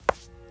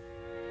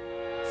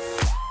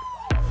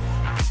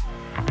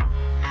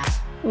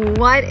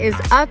What is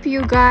up,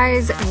 you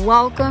guys?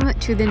 Welcome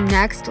to the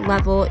Next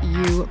Level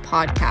You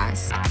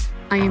podcast.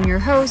 I am your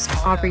host,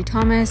 Aubrey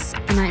Thomas,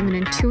 and I am an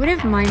intuitive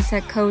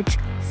mindset coach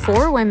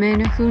for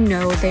women who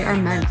know they are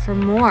meant for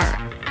more.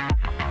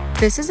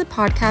 This is a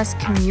podcast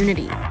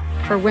community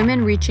for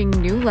women reaching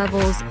new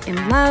levels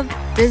in love,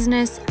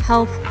 business,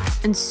 health,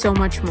 and so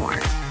much more.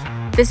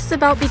 This is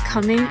about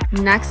becoming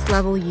next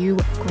level you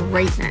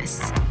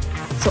greatness.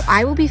 So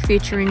I will be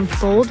featuring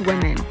bold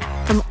women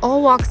from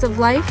all walks of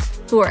life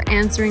who are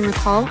answering the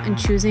call and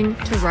choosing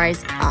to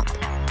rise up.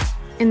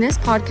 In this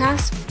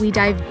podcast, we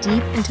dive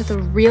deep into the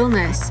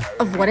realness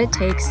of what it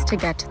takes to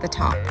get to the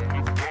top.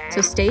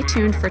 So stay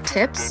tuned for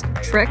tips,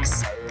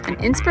 tricks, and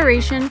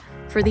inspiration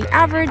for the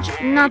average,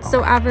 not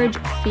so average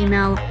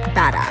female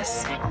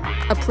badass.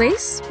 A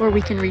place where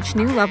we can reach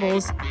new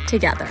levels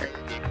together.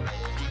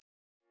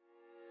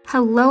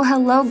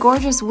 Hello,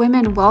 gorgeous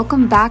women.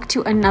 Welcome back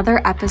to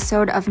another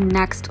episode of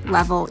Next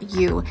Level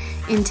You.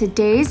 In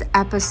today's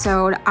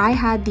episode, I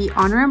had the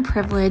honor and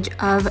privilege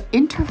of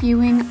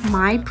interviewing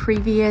my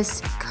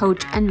previous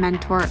coach and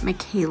mentor,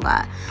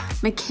 Michaela.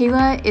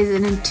 Michaela is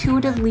an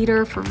intuitive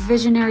leader for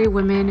visionary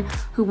women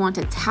who want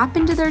to tap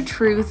into their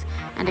truth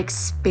and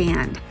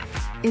expand.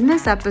 In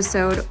this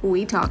episode,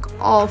 we talk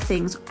all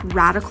things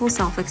radical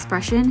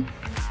self-expression,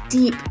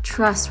 deep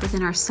trust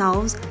within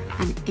ourselves,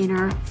 and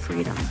inner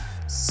freedom.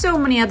 So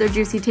many other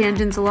juicy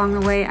tangents along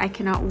the way. I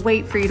cannot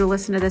wait for you to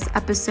listen to this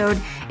episode.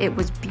 It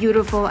was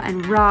beautiful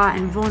and raw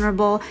and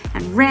vulnerable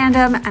and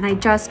random, and I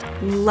just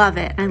love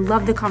it. And I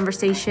love the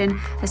conversation,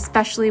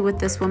 especially with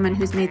this woman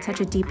who's made such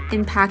a deep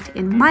impact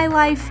in my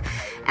life,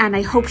 and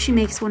I hope she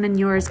makes one in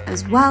yours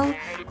as well.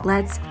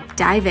 Let's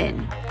dive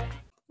in.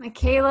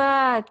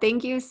 Michaela,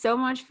 thank you so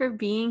much for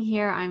being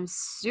here. I'm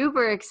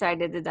super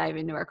excited to dive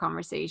into our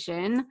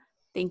conversation.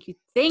 Thank you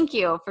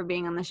for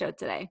being on the show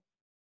today.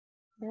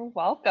 You're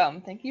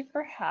welcome. Thank you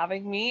for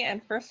having me.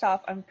 And first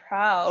off, I'm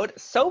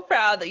so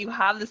proud that you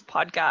have this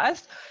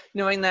podcast,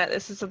 knowing that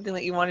this is something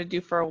that you want to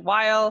do for a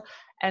while.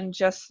 And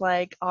just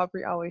like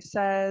Aubrey always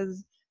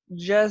says,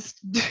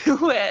 just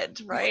do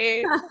it,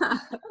 right?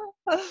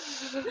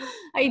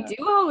 I do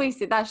always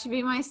say that should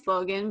be my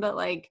slogan, but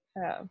I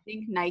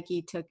think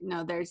Nike took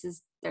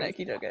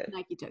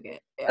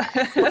it. Yeah.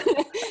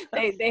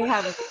 they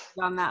have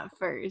on that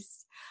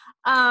first.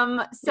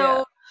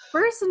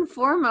 First and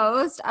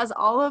foremost, as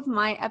all of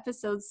my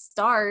episodes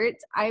start,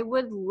 I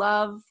would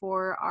love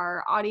for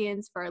our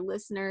audience, for our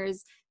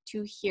listeners,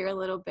 to hear a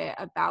little bit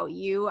about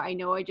you. I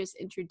know I just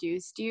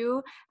introduced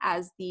you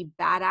as the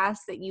badass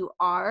that you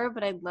are,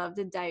 but I'd love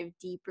to dive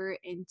deeper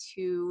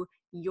into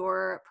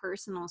your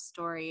personal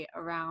story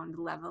around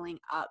leveling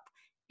up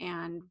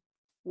and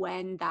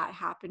when that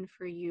happened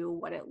for you,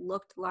 what it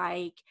looked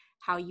like,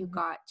 how you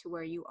got to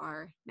where you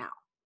are now.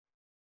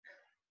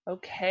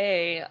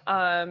 Okay.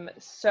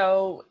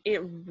 So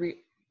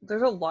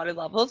there's a lot of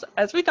levels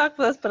as we talk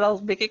about this, but I'll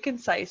make it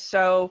concise.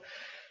 So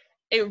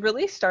it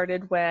really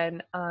started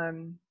when,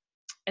 and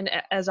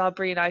as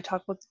Aubrey and I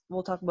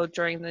we'll talk about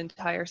during the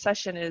entire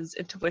session, is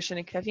intuition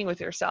and connecting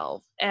with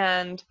yourself.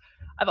 And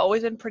I've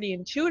always been pretty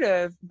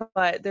intuitive,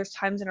 but there's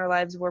times in our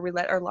lives where we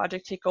let our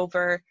logic take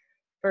over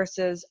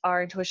versus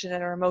our intuition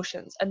and our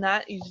emotions. And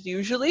that is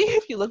usually,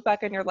 if you look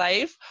back in your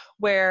life,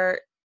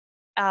 where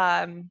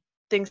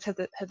things hit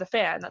the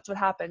fan. That's what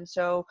happened.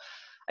 So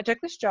I took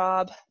this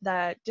job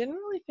that didn't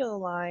really feel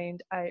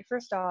aligned. I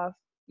first off,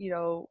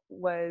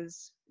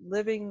 was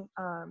living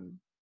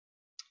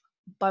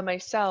by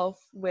myself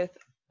with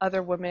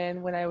other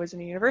women when I was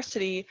in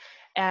university,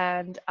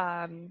 and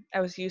I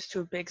was used to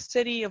a big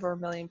city, over 1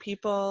 million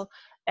people,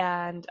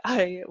 and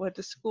I went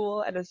to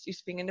school and I was used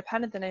to being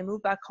independent. Then I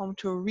moved back home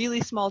to a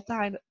really small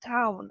town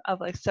of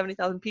like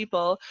 70,000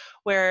 people,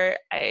 where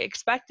I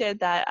expected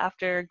that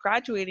after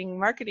graduating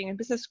marketing and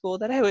business school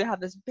that I would have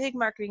this big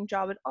marketing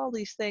job and all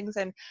these things,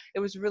 and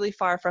it was really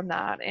far from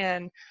that.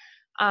 And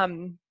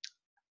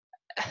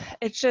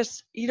it's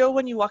just,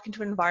 when you walk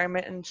into an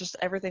environment and just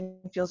everything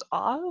feels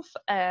off,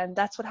 and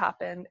that's what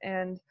happened.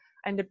 And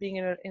I ended up being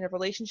in a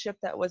relationship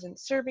that wasn't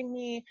serving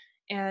me,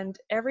 and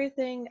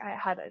everything. I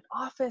had an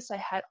office, I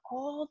had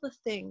all the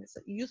things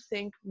that you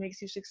think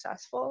makes you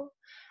successful,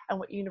 and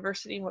what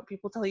university and what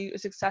people tell you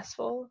is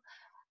successful,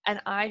 and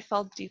I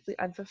felt deeply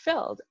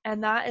unfulfilled.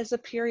 And that is a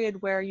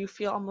period where you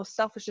feel almost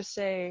selfish to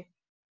say,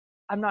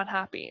 I'm not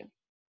happy.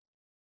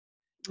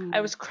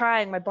 I was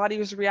crying, my body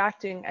was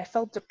reacting, I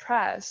felt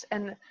depressed,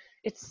 and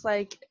it's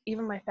like,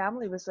 even my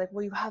family was like,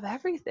 well, you have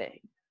everything.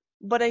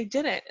 But I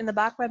didn't. In the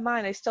back of my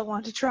mind, I still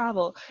wanted to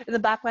travel. In the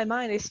back of my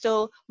mind,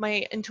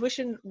 my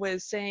intuition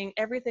was saying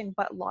everything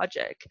but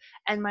logic.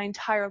 And my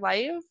entire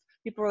life,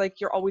 people were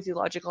like, you're always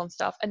illogical and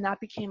stuff. And that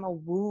became a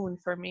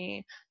wound for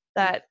me,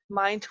 that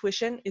my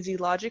intuition is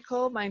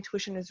illogical, my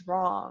intuition is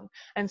wrong.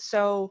 And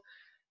so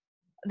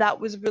that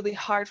was really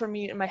hard for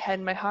me in my head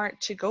and my heart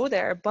to go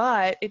there.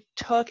 But it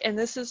took, and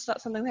this is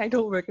not something that I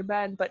don't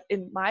recommend, but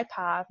in my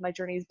path, my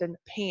journey has been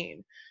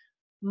pain.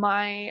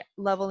 My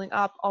leveling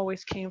up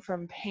always came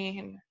from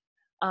pain.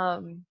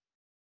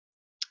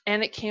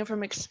 And it came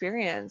from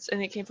experience,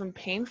 and it came from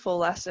painful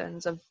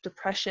lessons of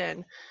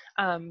depression,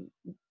 um,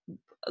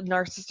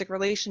 narcissistic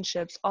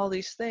relationships, all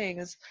these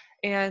things.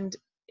 And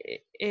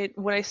it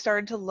when I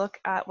started to look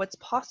at what's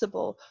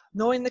possible,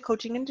 knowing the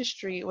coaching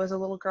industry was a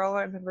little girl,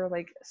 I remember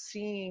like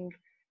seeing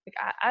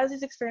like as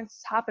these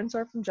experiences happen,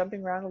 sorry if I'm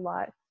jumping around a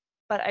lot,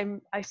 but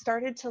I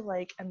started to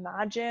like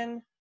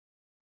imagine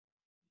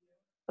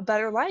a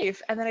better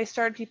life. And then I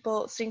started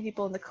seeing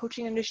people in the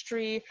coaching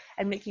industry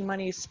and making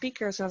money as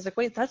speakers, and I was like,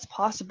 wait, that's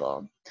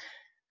possible.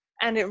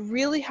 And it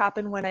really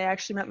happened when I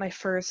actually met my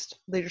first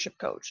leadership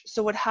coach.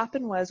 So what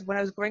happened was, when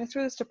I was going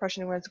through this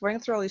depression, when I was going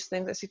through all these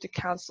things, I seeked a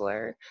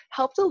counselor.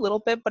 Helped a little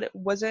bit, but it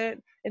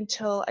wasn't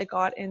until I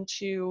got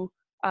into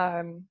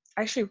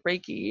actually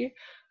Reiki.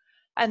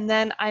 And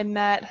then I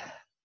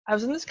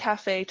was in this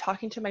cafe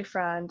talking to my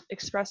friend,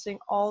 expressing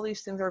all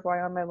these things that were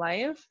going on in my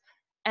life.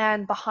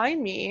 And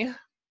behind me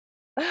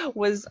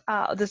was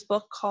this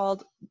book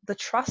called The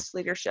Trust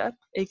Leadership,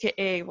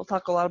 aka we'll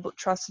talk a lot about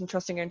trust and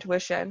trusting your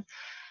intuition.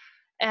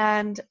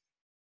 And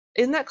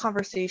in that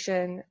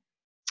conversation,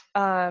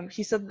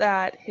 he said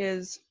that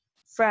his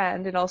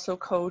friend and also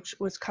coach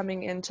was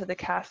coming into the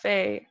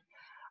cafe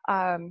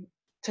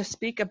to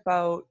speak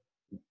about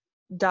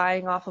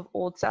dying off of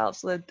old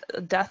selves, the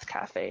death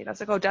cafe. And I was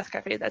like, oh, death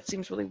cafe, that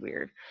seems really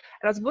weird.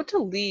 And I was about to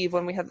leave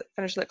when we had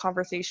finished that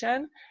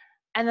conversation.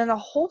 And then a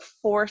whole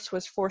force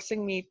was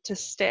forcing me to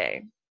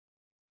stay.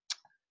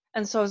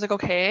 And so I was like,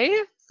 okay,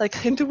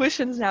 like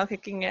intuition's now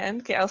kicking in.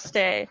 Okay, I'll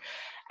stay.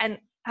 And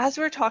as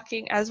we were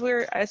talking, as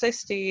I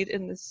stayed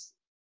in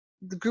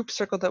the group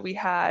circle that we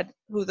had,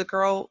 who the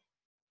girl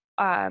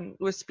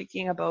was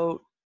speaking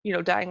about,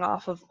 dying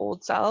off of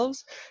old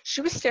selves,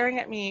 she was staring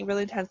at me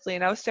really intensely,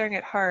 and I was staring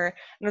at her,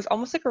 and it was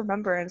almost like a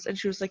remembrance. And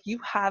she was like, you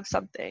have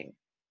something.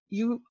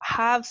 You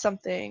have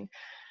something.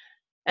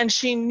 And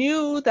she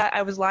knew that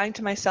I was lying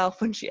to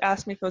myself when she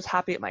asked me if I was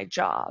happy at my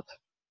job.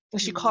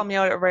 And she called me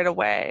out right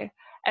away.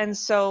 And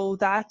so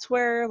that's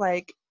where,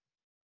 like,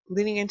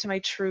 leaning into my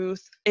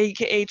truth,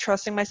 aka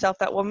trusting myself.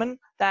 That woman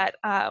that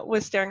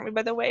was staring at me,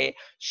 by the way,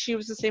 she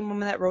was the same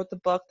woman that wrote the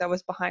book that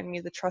was behind me,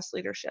 The Trust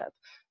Leadership.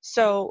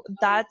 So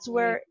that's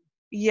where,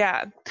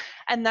 yeah,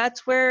 and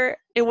that's where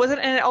it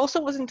wasn't. And it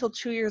also wasn't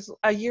until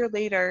a year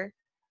later,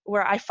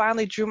 where I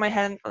finally drew my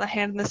hand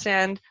in the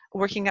sand,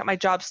 working at my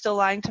job, still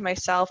lying to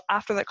myself,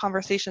 after that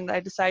conversation, that I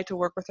decided to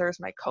work with her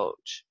as my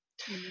coach.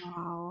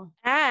 Wow.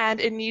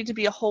 And it needed to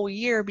be a whole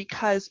year,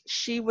 because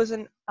she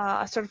wasn't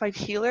a certified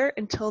healer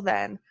until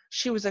then.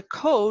 She was a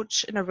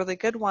coach, and a really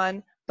good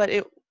one, but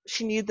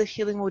she needed the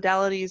healing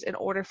modalities in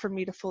order for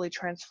me to fully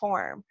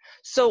transform.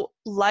 So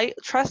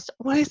trust,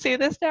 when I say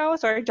this now,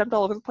 sorry, I jumped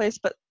all over the place,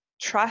 but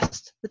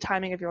trust the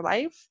timing of your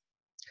life.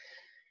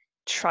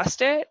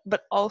 Trust it,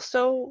 but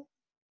also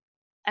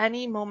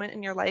any moment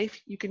in your life,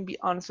 you can be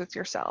honest with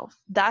yourself.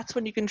 That's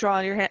when you can draw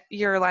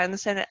your line in the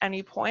sand at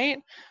any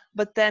point.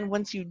 But then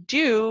once you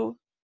do,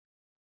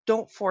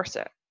 don't force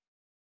it.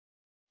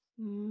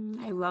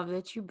 I love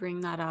that you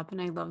bring that up,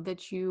 and I love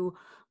that you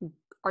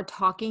are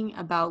talking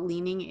about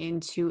leaning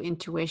into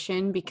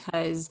intuition,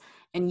 because,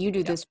 and you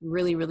do this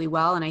really, really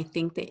well, and I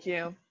think that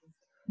you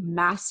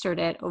mastered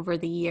it over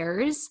the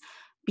years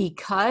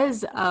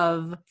because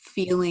of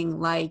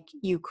feeling like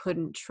you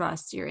couldn't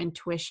trust your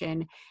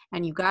intuition.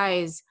 And you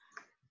guys,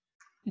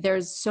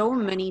 there's so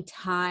many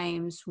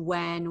times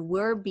when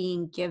we're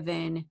being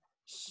given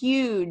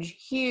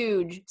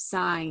huge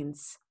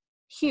signs,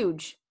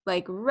 huge,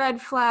 like red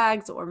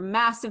flags or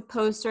massive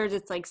posters.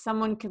 It's like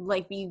someone could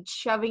like be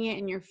shoving it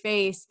in your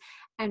face,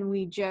 and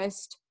we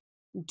just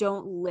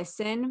don't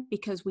listen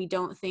because we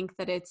don't think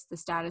that it's the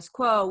status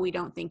quo. We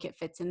don't think it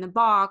fits in the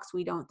box.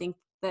 We don't think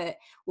that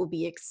we'll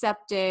be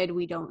accepted.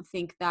 We don't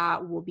think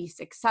that we'll be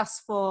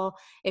successful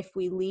if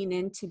we lean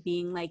into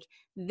being like,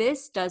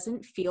 this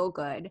doesn't feel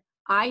good.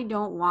 I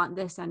don't want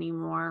this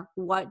anymore.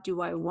 What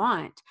do I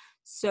want?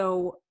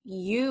 So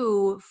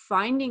you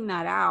finding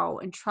that out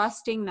and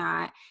trusting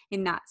that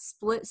in that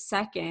split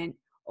second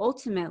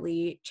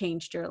ultimately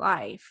changed your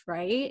life,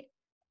 right?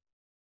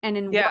 And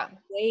in what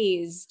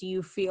ways do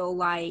you feel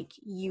like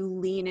you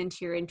lean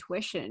into your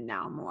intuition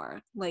now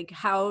more? Like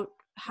how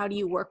do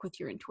you work with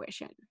your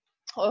intuition?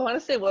 Well, I want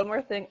to say one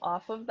more thing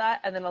off of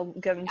that, and then I'll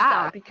get into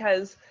that,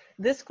 because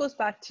this goes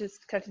back to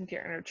connecting to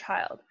your inner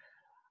child.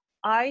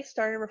 I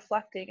started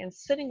reflecting and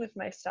sitting with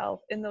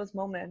myself in those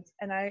moments,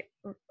 and I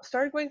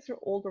started going through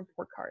old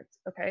report cards,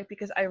 okay?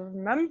 Because I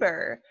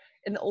remember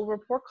in the old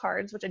report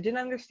cards, which I didn't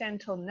understand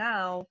until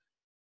now,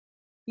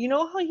 you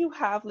know how you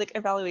have like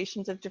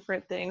evaluations of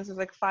different things? There's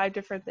like 5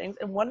 different things,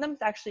 and one of them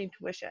is actually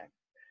intuition.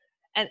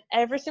 And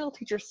every single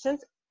teacher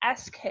since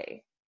SK,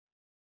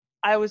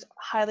 I was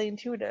highly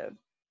intuitive.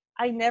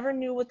 I never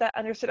knew what that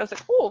understood. I was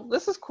like, oh,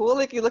 this is cool.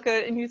 Like you look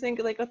at it and you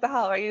think like, what the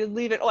hell? Right? You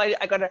leave it. Oh, I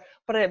gotta,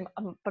 but I'm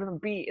a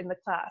B in the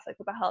class. Like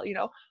what the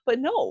hell, But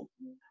no.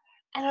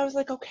 And I was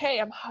like, okay,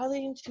 I'm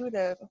highly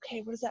intuitive.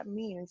 Okay, what does that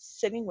mean? And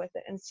sitting with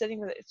it and sitting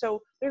with it.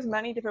 So there's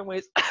many different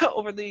ways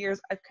over the years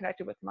I've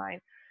connected with mine.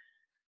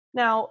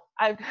 Now,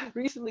 I've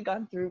recently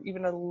gone through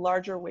even a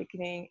larger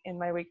awakening, and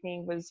my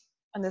awakening was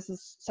and this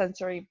is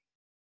sensory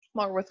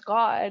more with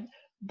God,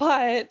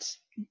 but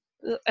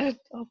I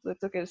hope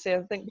it's okay to say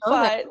anything. Go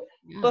there. But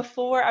Yeah.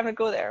 before I'm gonna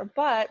go there,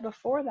 but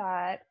before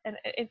that, and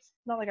it's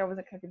not like I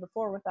wasn't connected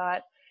before with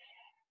that.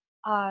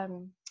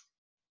 Um,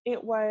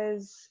 it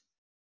was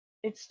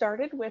it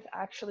started with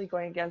actually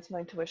going against my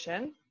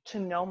intuition to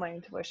know my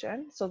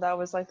intuition. So that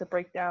was like the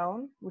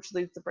breakdown, which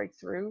leads to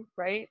breakthrough,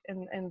 right?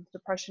 And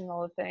depression and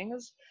all the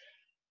things.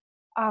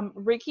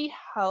 Reiki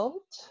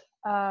helped.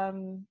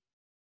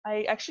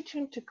 I actually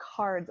tuned to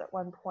cards at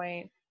one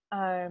point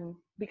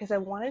because I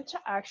wanted to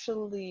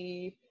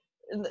actually,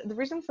 the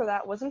reason for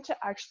that wasn't to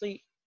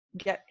actually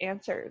get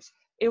answers.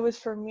 It was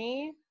for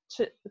me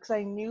to, because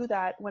I knew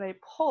that when I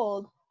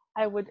pulled,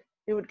 it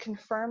would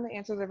confirm the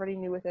answers I already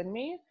knew within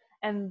me.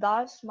 And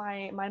thus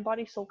my mind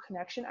body soul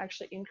connection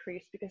actually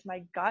increased because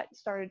my gut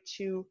started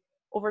to,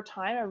 over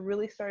time, I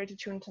really started to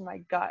tune into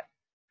my gut.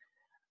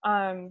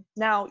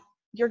 Now,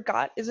 your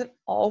gut isn't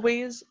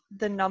always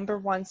the number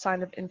one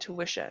sign of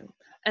intuition.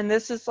 And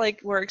this is like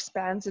where it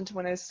expands into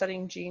when I was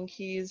studying gene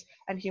keys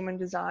and human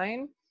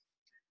design.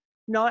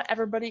 Not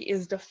everybody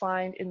is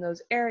defined in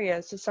those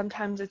areas. So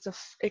sometimes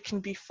it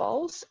can be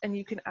false, and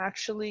you can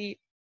actually,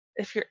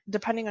 if you're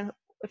depending on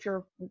if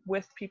you're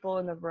with people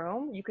in the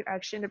room, you can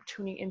actually end up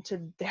tuning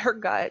into their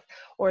gut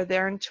or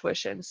their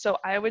intuition. So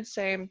I would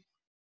say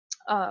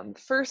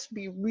first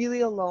be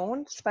really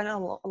alone, spend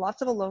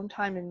lots of alone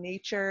time in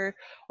nature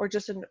or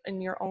just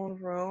in your own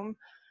room.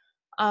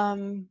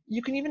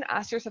 You can even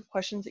ask yourself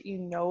questions that you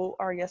know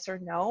are yes or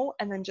no,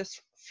 and then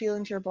just feel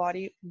into your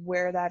body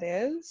where that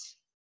is.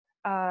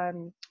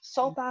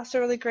 Salt baths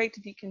are really great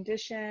to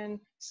decondition,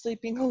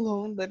 sleeping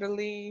alone,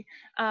 literally,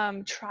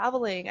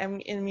 traveling. I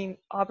mean,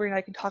 Aubrey and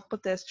I can talk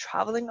about this.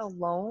 Traveling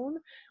alone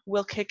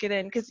will kick it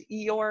in because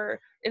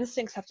your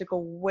instincts have to go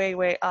way,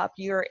 way up.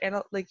 You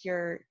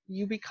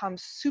become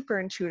super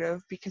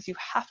intuitive because you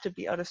have to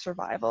be out of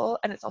survival,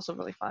 and it's also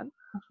really fun.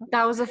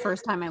 That was the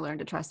first time I learned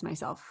to trust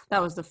myself.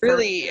 That was the first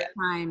Really,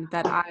 time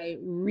that I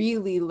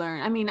really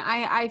learned. I mean,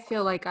 I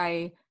feel like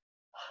I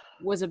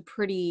was a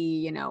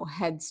pretty,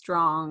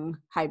 headstrong,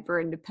 hyper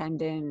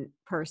independent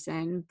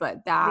person, but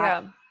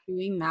yeah.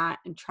 doing that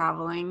and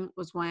traveling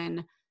was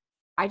when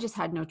I just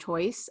had no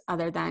choice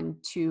other than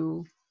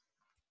to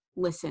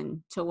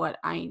listen to what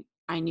I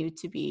knew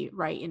to be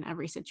right in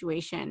every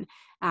situation,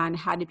 and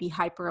had to be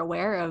hyper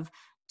aware of,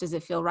 does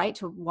it feel right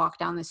to walk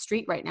down the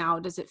street right now?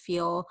 Does it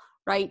feel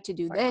right to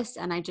do this?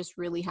 And I just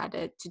really had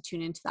to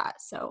tune into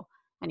that. So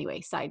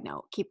anyway, side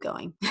note, keep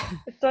going.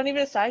 It's not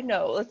even a side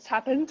note. Let's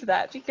tap into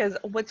that because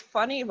what's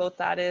funny about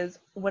that is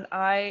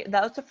that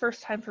was the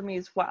first time for me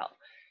as well.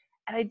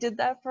 And I did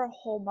that for a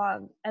whole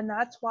month. And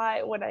that's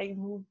why when I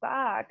moved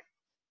back,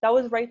 that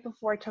was right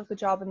before I took the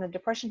job and the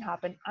depression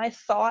happened. I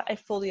thought I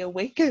fully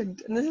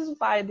awakened. And this is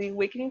why the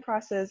awakening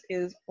process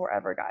is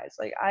forever, guys.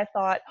 Like I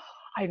thought,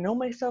 I know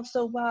myself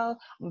so well.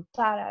 I'm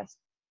badass,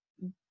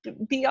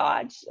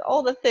 beyond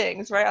all the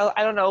things, right?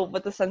 I don't know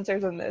what the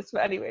censors in this,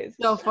 but anyways.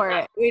 Go for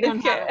it. We don't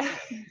Okay. have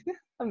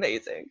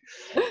Amazing.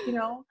 You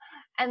know?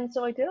 And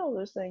so I did all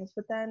those things,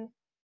 but then,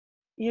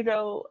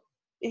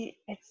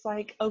 it's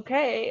like,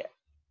 okay,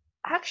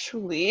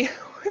 actually,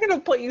 we're going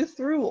to put you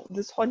through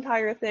this whole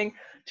entire thing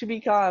to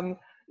become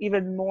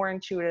even more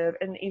intuitive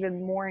and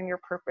even more in your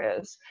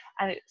purpose.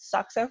 And it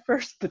sucks at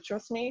first, but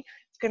trust me,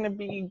 it's going to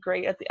be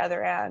great at the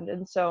other end.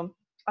 And so,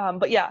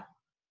 but yeah,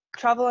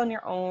 travel on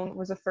your own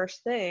was the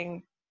first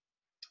thing.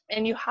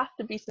 And you have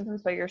to be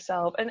sometimes by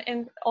yourself.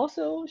 And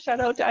also,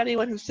 shout out to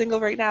anyone who's single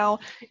right now.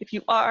 If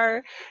you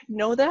are,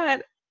 know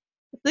that,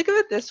 think of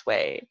it this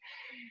way: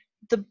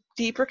 the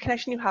deeper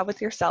connection you have with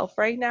yourself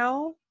right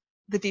now,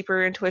 the deeper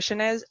your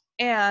intuition is,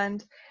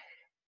 and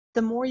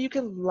the more you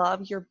can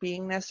love your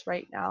beingness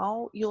right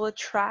now, you'll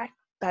attract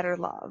better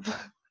love,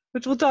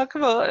 which we'll talk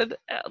about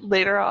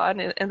later on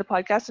in the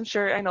podcast. I'm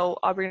sure, I know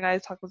Aubrey and I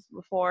have talked about this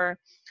before.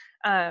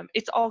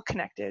 It's all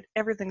connected.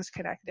 Everything's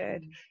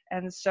connected.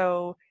 And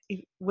so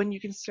when you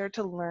can start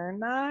to learn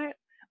that,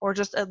 or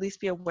just at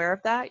least be aware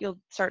of that, you'll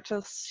start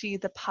to see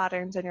the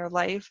patterns in your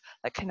life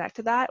that connect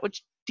to that,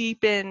 which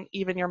deepen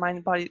even your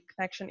mind-body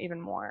connection even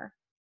more.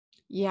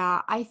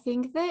 Yeah, I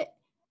think that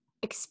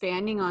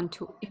expanding on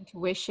to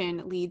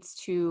intuition leads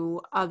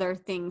to other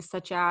things,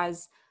 such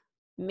as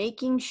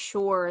making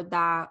sure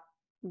that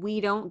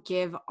we don't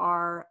give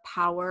our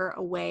power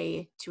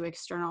away to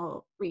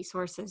external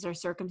resources or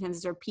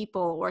circumstances or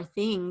people or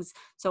things.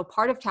 So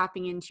part of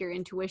tapping into your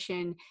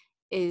intuition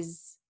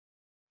is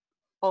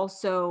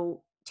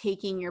also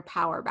taking your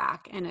power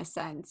back in a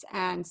sense,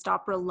 and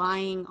stop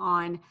relying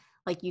on,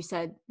 like you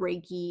said,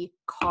 Reiki,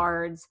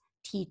 cards,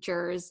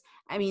 teachers.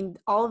 I mean,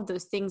 all of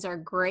those things are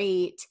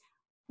great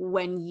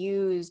when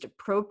used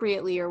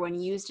appropriately or when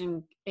used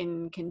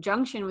in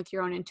conjunction with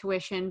your own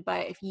intuition.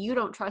 But if you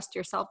don't trust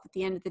yourself at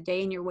the end of the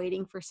day and you're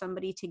waiting for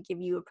somebody to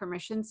give you a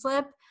permission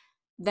slip,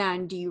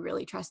 then do you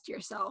really trust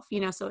yourself?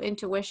 So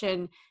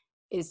intuition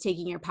is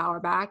taking your power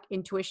back.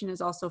 Intuition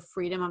is also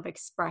freedom of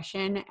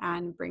expression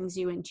and brings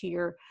you into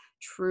your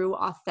true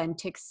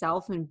authentic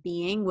self and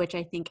being, which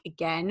I think,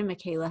 again,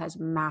 Michaela has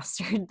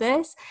mastered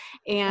this.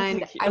 And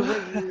Thank I you.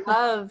 would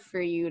love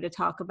for you to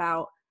talk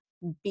about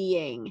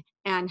being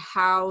and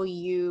how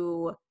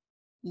you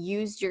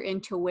used your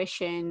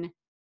intuition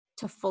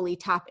to fully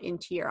tap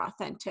into your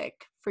authentic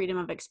freedom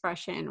of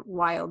expression,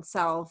 wild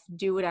self,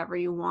 do whatever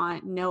you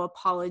want, no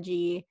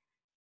apology,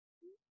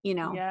 you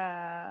know.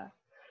 Yeah.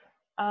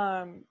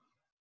 Um,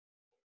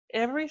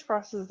 everybody's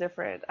process is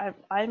different.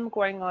 I'm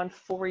going on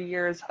 4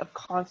 years of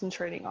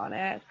concentrating on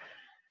it.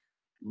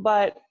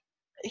 But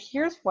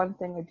here's one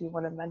thing I do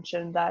want to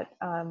mention that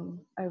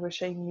I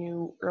wish I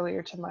knew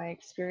earlier to my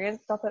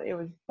experience. Not that it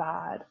was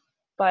bad,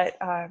 but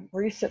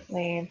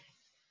recently,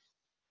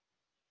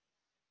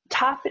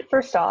 tap it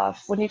first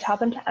off. When you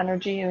tap into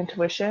energy and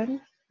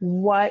intuition,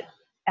 what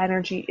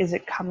energy is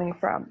it coming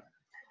from?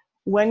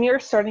 When you're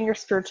starting your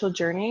spiritual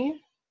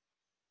journey,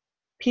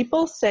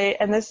 people say,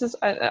 and this is,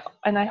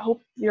 and I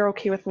hope you're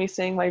okay with me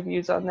saying my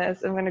views on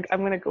this. I'm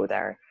gonna go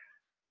there.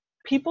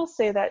 People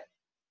say that,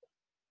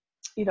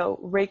 you know,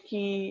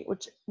 Reiki,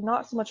 which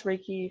not so much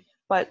Reiki,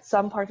 but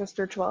some parts of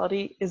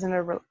spirituality is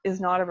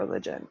not a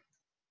religion.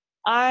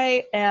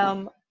 I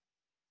am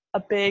a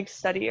big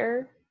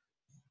studier.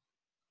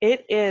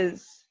 It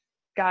is,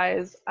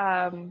 guys.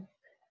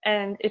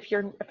 And if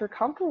you're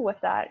comfortable with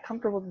that,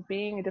 comfortable with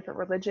being a different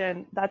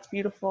religion, that's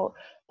beautiful.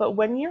 But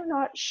when you're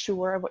not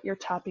sure of what you're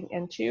tapping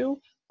into,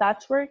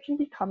 that's where it can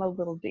become a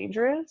little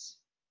dangerous.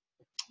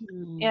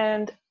 Mm.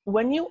 And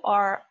when you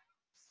are,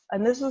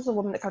 and this is a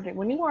woman that comes to me,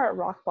 when you are at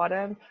rock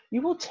bottom,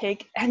 you will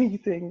take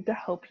anything to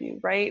help you,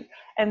 right?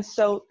 And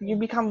so you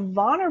become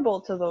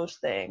vulnerable to those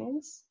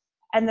things,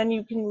 and then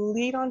you can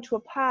lead onto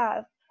a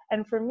path.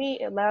 And for me,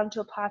 it led onto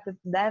a path of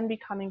then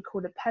becoming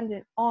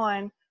codependent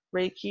on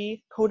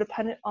Reiki,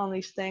 codependent on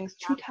these things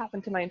to tap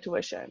into my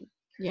intuition.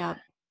 Yeah.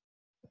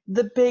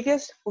 The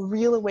biggest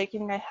real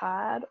awakening I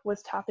had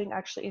was tapping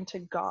actually into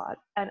God.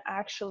 And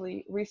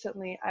actually,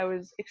 recently, I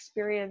was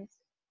experienced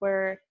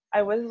where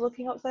I was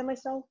looking outside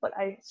myself, but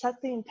I set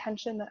the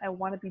intention that I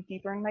want to be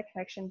deeper in my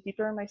connection,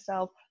 deeper in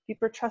myself,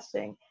 deeper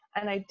trusting.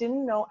 And I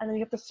didn't know, and then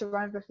you have to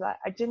surrender to that.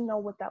 I didn't know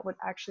what that would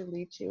actually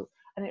lead to.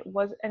 And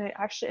it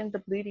actually ended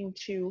up leading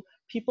to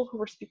people who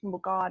were speaking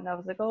about God. And I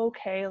was like, oh,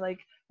 okay, like,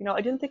 you know,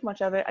 I didn't think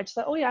much of it. I just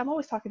thought, oh yeah, I'm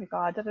always talking to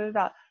God, da da da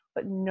da.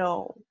 But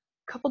no,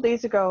 couple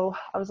days ago,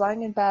 I was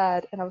lying in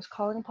bed and I was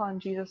calling upon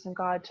Jesus and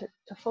God to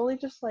fully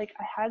just like,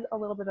 I had a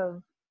little bit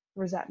of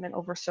resentment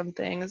over some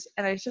things.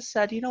 And I just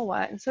said, you know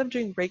what, instead of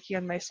doing Reiki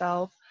on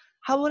myself,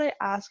 how would I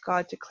ask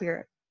God to clear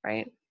it,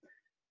 right?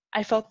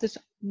 I felt this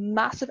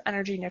massive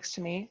energy next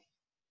to me.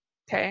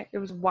 Okay, it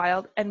was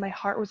wild and my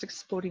heart was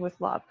exploding with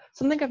love,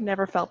 something I've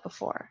never felt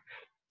before.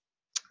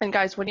 And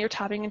guys, when you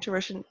get into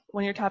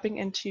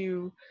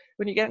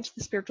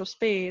the spiritual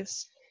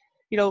space,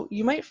 you know,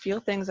 you might feel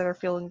things that are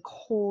feeling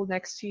cold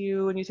next to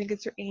you and you think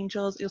it's your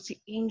angels. You'll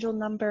see angel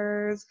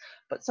numbers,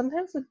 but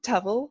sometimes the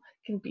devil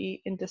can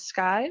be in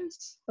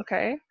disguise,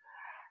 okay?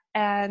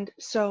 And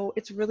so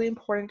it's really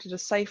important to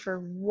decipher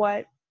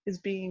what is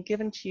being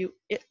given to you.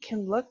 It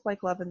can look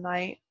like love and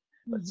light,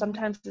 but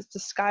sometimes it's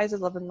disguised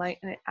as love and light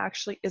and it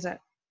actually isn't.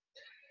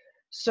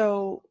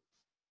 So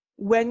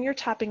when you're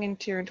tapping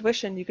into your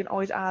intuition, you can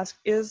always ask,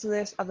 is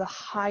this of the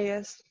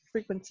highest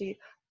frequency?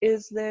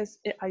 Is this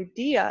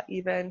idea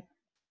even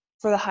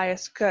for the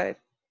highest good?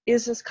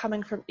 Is this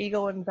coming from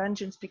ego and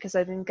vengeance because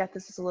I didn't get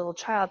this as a little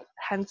child,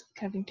 hence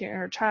connecting to your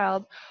inner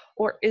child?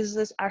 Or is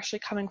this actually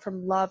coming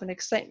from love and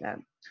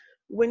excitement?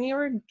 When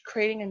you're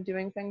creating and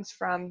doing things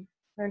from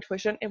your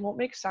intuition, it won't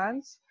make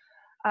sense.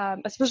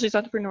 Especially as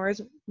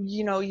entrepreneurs,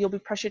 you know, you'll be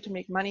pressured to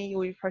make money,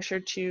 you'll be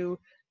pressured to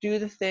do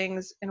the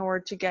things in order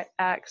to get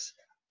X.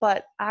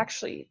 But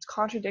actually, it's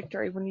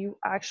contradictory. When you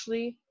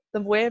actually,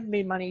 the way I've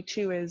made money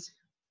too is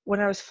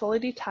when I was fully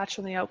detached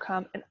from the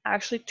outcome and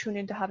actually tuned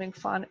into having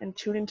fun and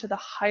tuned into the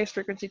highest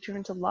frequency, tuned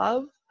into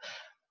love,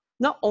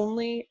 not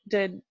only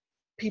did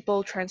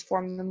people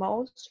transform the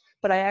most,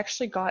 but I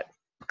actually got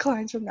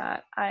clients from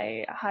that.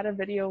 I had a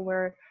video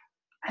where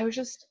I was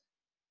just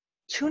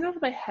tuned out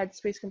of my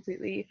headspace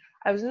completely.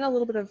 I was in a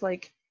little bit of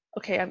like,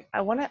 okay,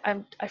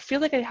 I feel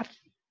like I have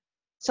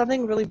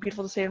something really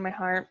beautiful to say in my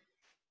heart.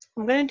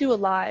 I'm going to do a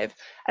live,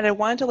 and I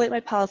wanted to light my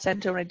Palo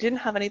Santo, and I didn't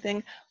have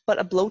anything but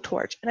a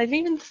blowtorch, and I didn't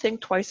even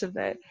think twice of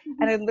it.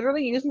 And I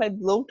literally used my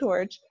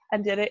blowtorch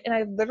and did it, and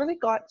I literally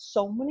got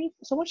so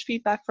much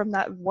feedback from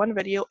that one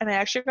video, and I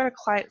actually got a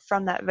client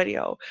from that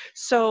video.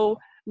 So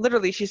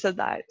literally, she said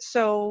that.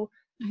 So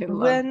I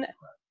love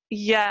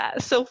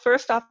so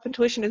first off,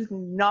 intuition is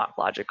not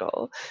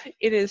logical.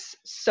 It is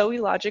so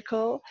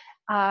illogical,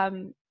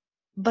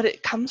 but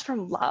it comes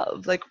from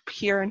love. Like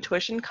pure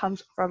intuition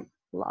comes from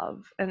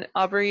love. And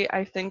Aubrey,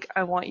 I think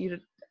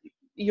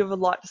you have a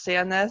lot to say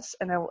on this,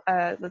 and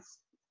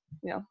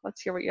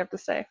let's hear what you have to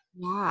say.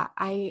 Yeah,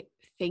 I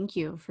thank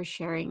you for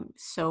sharing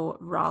so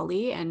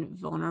rawly and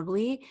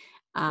vulnerably.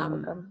 You're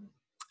welcome.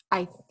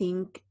 I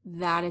think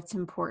that it's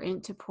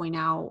important to point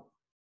out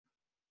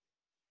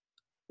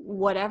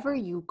whatever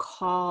you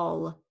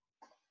call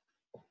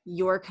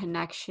your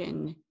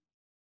connection,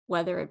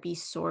 whether it be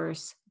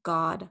source,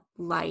 God,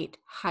 light,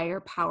 higher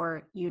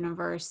power,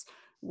 universe,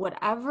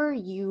 whatever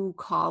you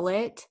call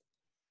it,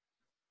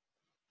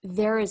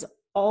 there is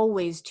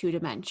always two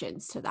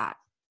dimensions to that.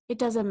 It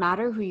doesn't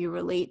matter who you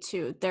relate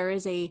to. There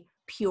is a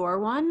pure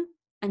one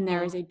and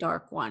there is a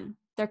dark one.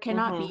 There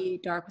cannot be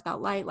dark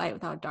without light, light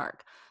without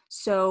dark.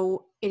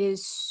 So it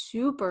is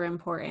super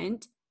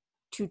important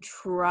to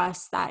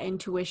trust that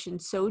intuition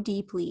so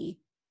deeply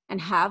and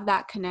have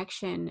that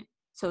connection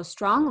so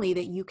strongly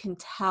that you can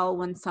tell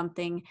when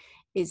something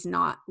is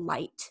not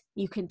light.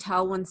 You can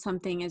tell when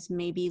something is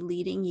maybe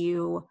leading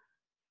you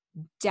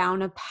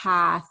down a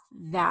path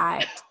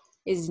that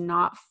is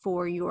not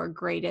for your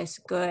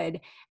greatest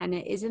good. And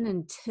it isn't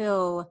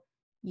until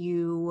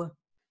you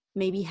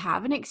maybe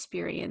have an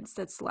experience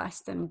that's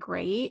less than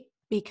great,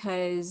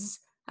 because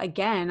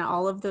again,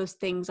 all of those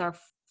things are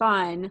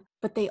fun,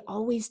 but they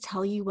always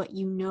tell you what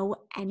you know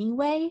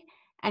anyway.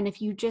 And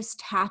if you just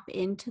tap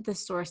into the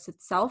source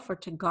itself or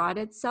to God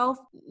itself,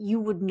 you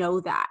would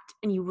know that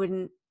and you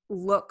wouldn't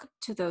look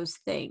to those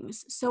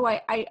things. So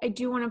I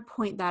do want to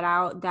point that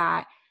out,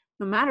 that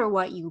no matter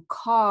what you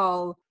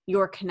call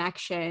your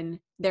connection,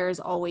 there is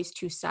always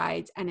two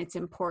sides, and it's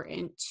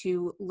important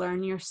to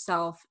learn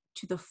yourself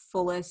to the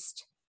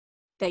fullest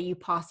that you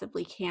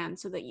possibly can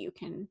so that you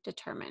can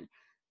determine.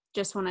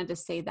 Just wanted to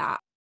say that.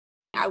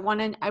 I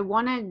want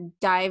to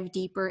dive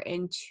deeper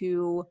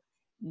into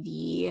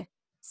the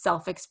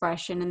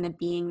self-expression and the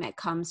being that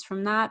comes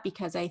from that,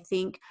 because I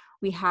think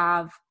we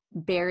have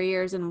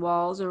barriers and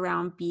walls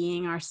around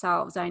being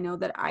ourselves. I know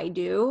that I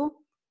do.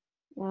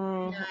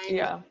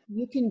 Yeah.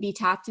 You can be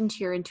tapped into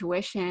your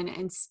intuition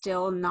and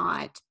still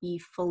not be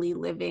fully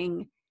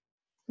living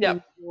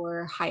in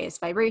your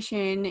highest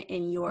vibration,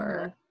 in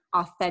your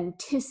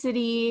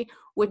authenticity,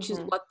 which is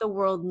what the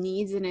world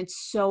needs. And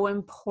it's so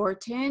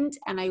important.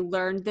 And I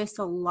learned this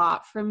a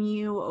lot from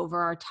you over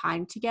our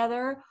time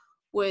together,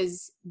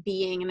 was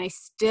being, and I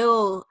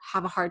still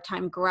have a hard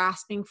time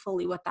grasping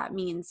fully what that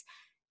means.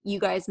 You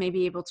guys may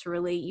be able to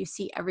relate. You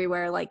see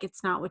everywhere, like,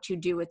 it's not what you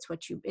do, it's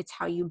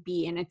how you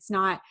be. And it's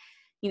not,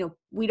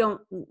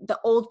 the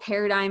old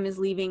paradigm is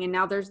leaving, and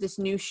now there's this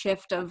new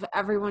shift of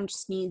everyone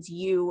just needs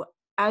you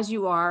as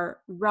you are,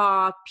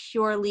 raw,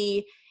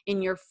 purely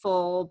in your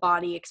full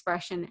body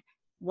expression.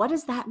 What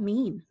does that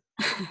mean?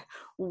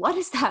 What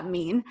does that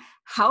mean?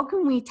 How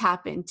can we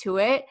tap into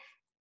it?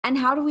 And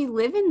how do we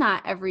live in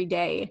that every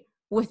day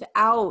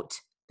without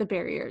the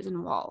barriers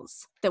and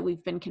walls that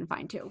we've been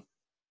confined to?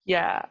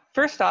 Yeah.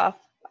 First off,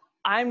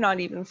 I'm not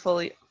even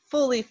fully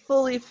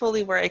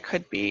where I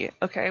could be.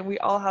 Okay. We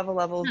all have a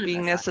level of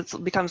beingness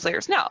that becomes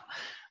layers now,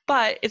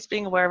 but it's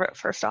being aware of it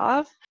first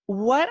off.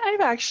 What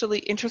I'm actually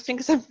interesting,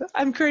 because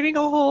I'm creating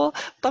a whole,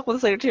 I'll talk about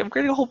this later too, I'm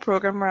creating a whole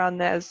program around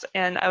this.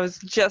 And I was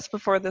just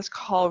before this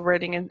call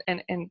writing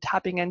and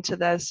tapping into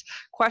this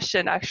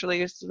question.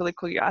 Actually, it's really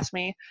cool you asked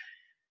me.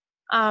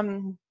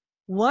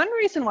 One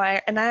reason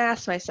why, and I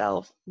asked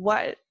myself,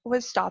 what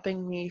was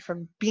stopping me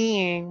from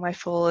being my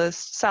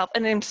fullest self,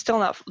 and I'm still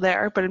not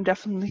there, but I'm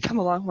definitely come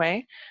a long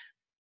way,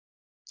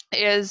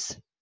 is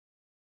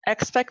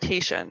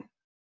expectation.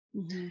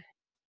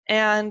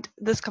 And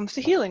this comes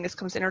to healing, this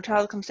comes to inner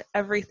child, it comes to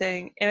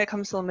everything, and it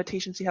comes to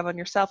limitations you have on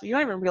yourself. You're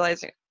not even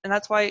realizing it. And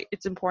that's why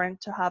it's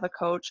important to have a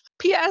coach.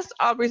 P.S.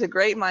 Aubrey's a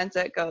great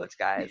mindset coach,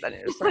 guys. I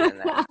need to put it in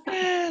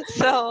there.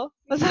 So,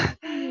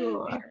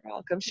 you're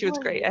welcome. She was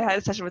great. I had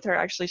a session with her.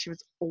 Actually, she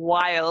was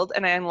wild,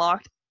 and I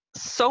unlocked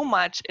so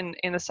much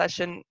in a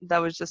session that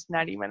was just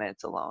 90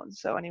 minutes alone.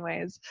 So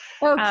anyways,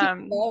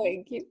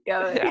 Keep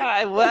going. Yeah,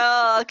 I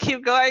will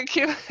keep going.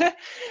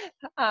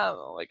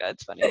 Oh my God,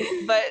 it's funny.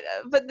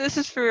 But this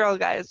is for real,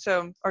 guys.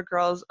 So, or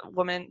girls,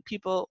 women,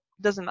 people,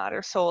 doesn't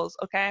matter, souls.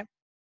 Okay,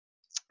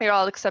 you're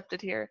all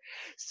accepted here.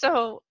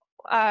 So,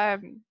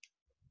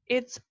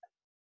 it's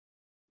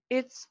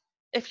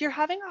if you're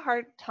having a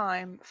hard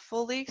time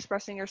fully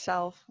expressing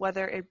yourself,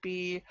 whether it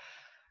be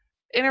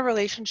in a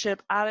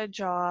relationship, at a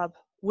job,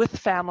 with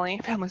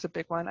family's a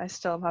big one. I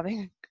still am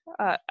having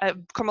I've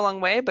come a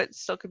long way, but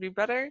still could be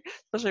better,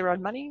 especially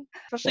around money,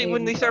 especially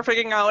when they start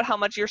figuring out how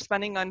much you're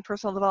spending on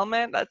personal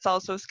development. That's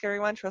also a scary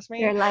one, trust me.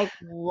 You're like,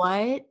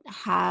 what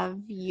have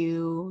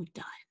you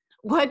done?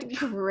 What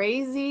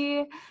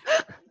crazy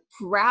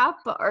crap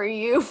are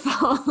you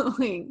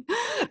following?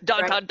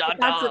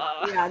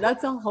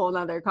 That's a whole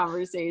nother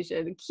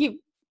conversation.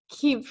 Keep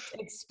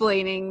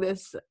explaining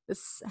this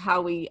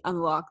how we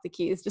unlock the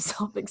keys to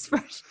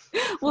self-expression.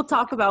 We'll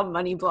talk about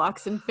money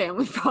blocks and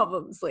family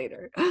problems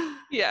later.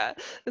 Yeah,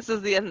 this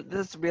is the end.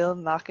 This real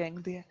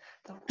unlocking the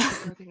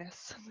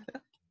worthiness.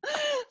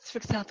 It's for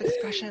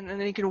self-expression, and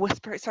then you can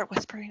start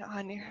whispering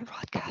on your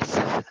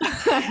podcast.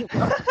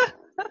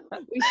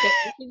 We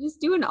should just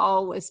do an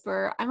all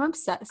whisper. I'm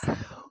obsessed.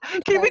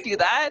 Can we do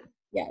that?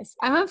 Yes,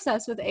 I'm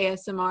obsessed with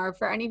ASMR.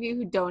 For any of you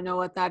who don't know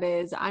what that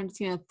is, I'm just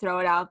gonna throw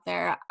it out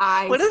there.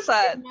 What is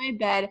that? In my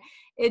bed,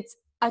 it's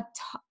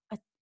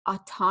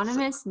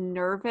autonomous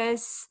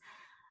nervous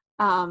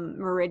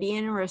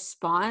meridian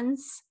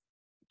response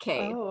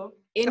okay. Oh.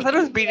 In I thought it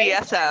was English,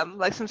 BDSM,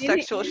 like some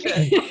sexual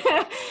shit.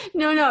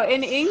 no,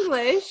 in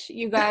English,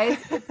 you guys,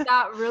 it's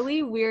that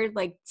really weird,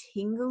 like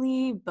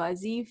tingly,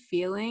 buzzy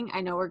feeling.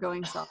 I know we're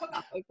going soft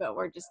topic, but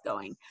we're just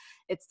going.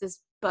 It's this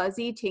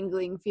buzzy,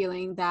 tingling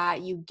feeling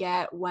that you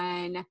get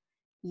when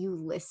you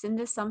listen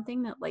to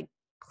something that like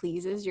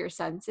pleases your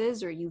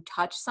senses, or you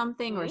touch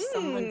something, or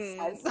someone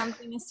says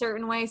something a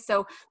certain way.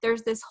 So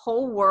there's this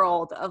whole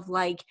world of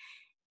like,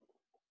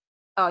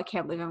 oh, I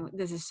can't believe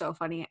this is so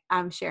funny.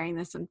 I'm sharing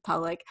this in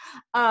public.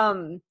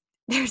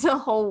 There's a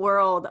whole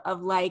world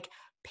of like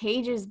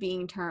pages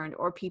being turned,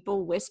 or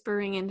people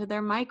whispering into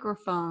their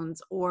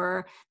microphones,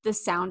 or the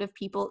sound of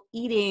people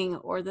eating,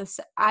 or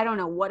I don't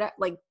know what,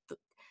 like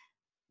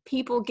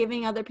people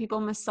giving other people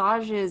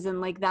massages,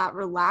 and like that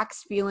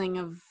relaxed feeling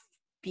of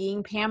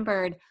being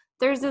pampered.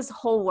 There's this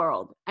whole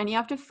world, and you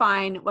have to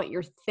find what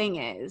your thing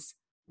is.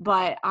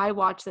 But I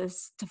watch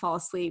this to fall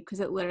asleep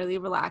because it literally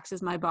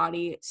relaxes my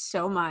body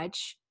so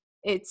much.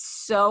 It's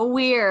so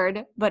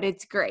weird, but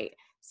it's great.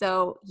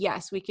 So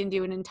yes, we can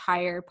do an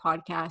entire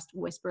podcast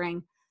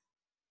whispering.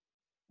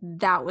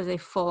 That was a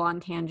full-on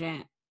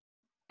tangent.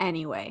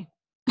 Anyway.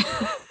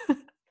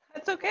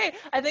 That's okay.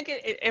 I think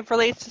it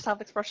relates to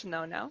self-expression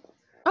though, no?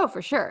 Oh,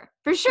 for sure.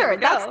 For There sure. we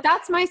go.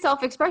 That's my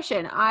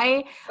self-expression.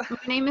 My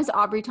name is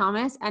Aubrey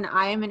Thomas, and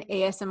I am an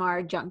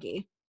ASMR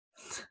junkie.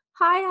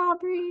 Hi,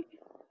 Aubrey.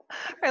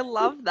 I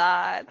love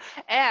that.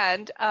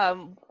 And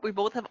we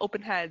both have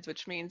open heads,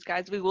 which means,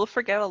 guys, we will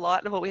forget a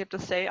lot of what we have to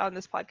say on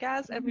this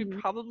podcast, and we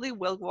probably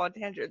will go on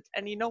tangents.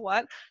 And you know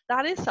what?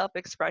 That is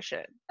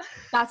self-expression.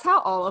 That's how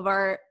all of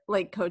our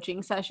like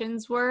coaching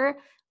sessions were.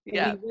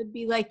 Yeah. We would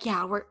be like,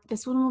 yeah,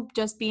 this one will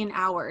just be an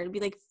hour. It'd be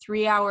like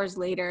 3 hours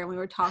later, and we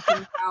were talking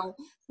about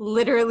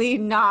literally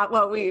not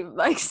what we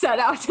like set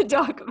out to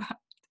talk about.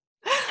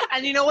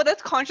 And you know what?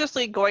 That's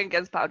consciously going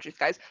against boundaries,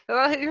 guys.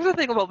 Here's the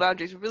thing about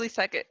boundaries,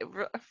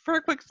 for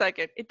a quick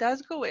second. It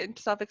does go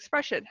into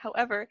self-expression.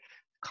 However,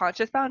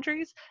 conscious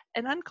boundaries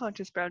and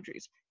unconscious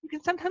boundaries. You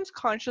can sometimes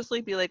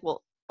consciously be like,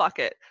 well, fuck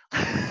it.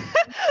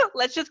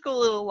 Let's just go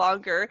a little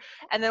longer,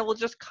 and then we'll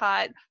just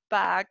cut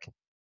back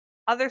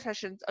other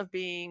sessions of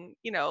being,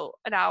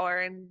 an hour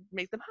and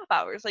make them half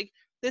hours. Like,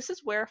 this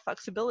is where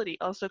flexibility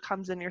also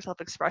comes in your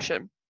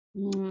self-expression.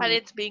 And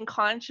it's being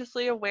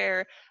consciously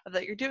aware of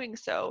that you're doing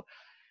so.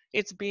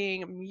 It's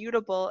being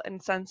mutable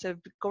and sensitive,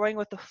 going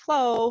with the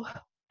flow,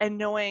 and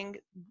knowing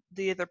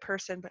the other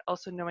person, but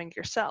also knowing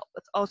yourself.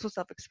 That's also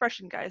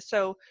self-expression, guys.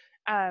 So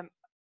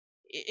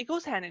it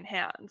goes hand in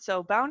hand.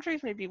 So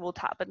boundaries, maybe we'll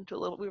tap into a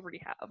little. We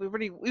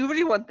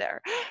already went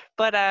there,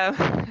 but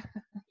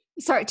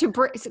sorry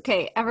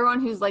okay,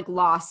 everyone who's like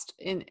lost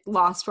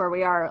where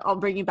we are, I'll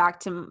bring you back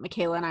to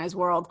Michaela and I's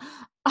world.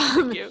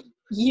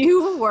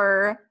 You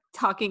were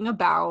talking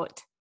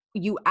about,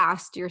 you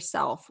asked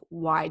yourself,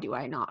 why do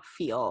I not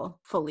feel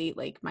fully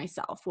like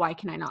myself? Why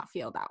can I not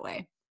feel that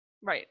way?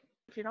 Right.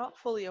 If you're not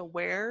fully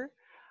aware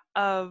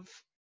of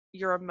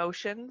your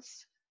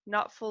emotions,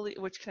 not fully,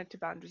 which connect to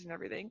boundaries and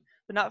everything,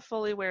 but not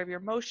fully aware of your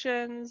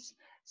emotions.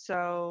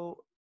 So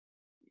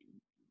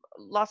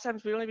lots of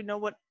times we don't even know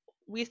what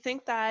we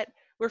think, that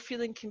we're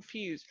feeling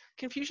confused.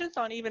 Confusion is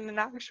not even an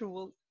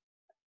actual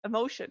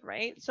emotion,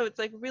 right? So it's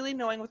like really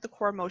knowing what the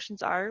core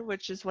emotions are,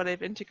 which is what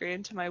I've integrated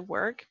into my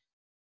work.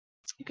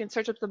 You can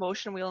search up the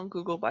emotion wheel on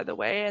Google, by the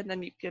way, and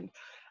then you can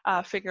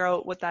figure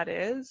out what that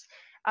is.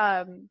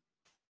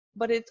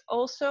 But it's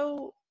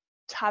also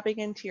tapping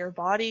into your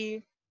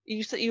body.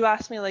 You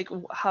asked me like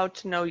how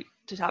to know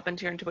to tap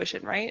into your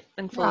intuition, right?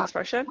 And full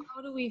expression.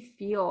 How do we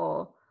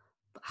feel?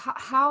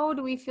 How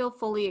do we feel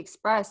fully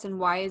expressed, and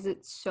why is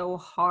it so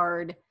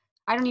hard?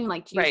 I don't even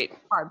like to use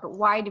hard, but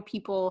why do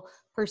people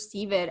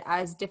perceive it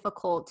as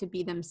difficult to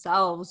be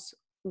themselves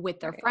with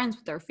their friends,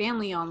 with their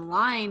family,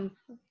 online?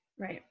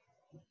 Right.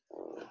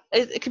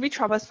 It could be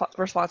trauma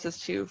responses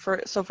too.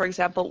 For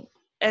example,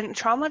 and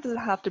trauma doesn't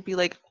have to be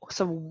like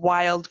some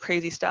wild,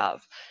 crazy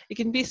stuff. It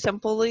can be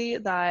simply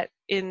that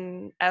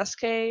in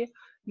SK,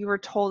 you were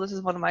told, this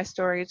is one of my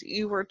stories,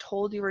 you were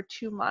told you were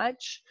too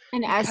much.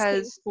 And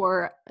SK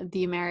for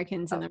the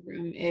Americans in the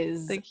room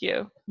is thank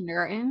you.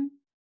 Kindergarten,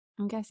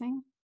 I'm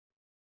guessing.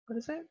 What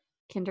is it?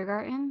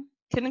 Kindergarten?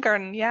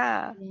 Kindergarten,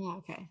 yeah. Yeah,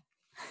 okay.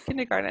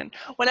 Kindergarten.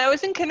 When I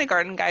was in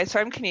kindergarten, guys, so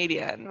I'm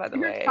Canadian, by the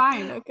way.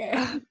 Fine,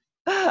 okay.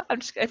 I'm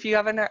just, if you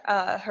haven't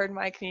heard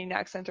my Canadian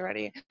accent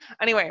already.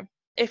 Anyway,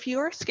 if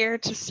you're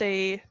scared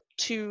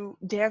to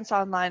dance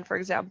online, for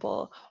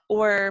example,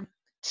 or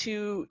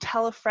to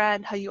tell a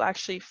friend how you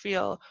actually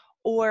feel,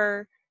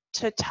 or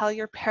to tell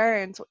your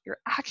parents what you're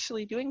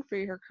actually doing for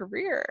your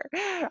career,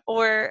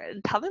 or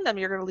telling them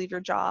you're going to leave your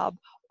job,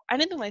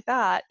 anything like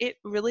that, it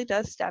really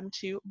does stem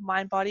to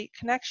mind-body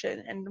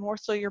connection, and more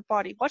so your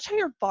body. Watch how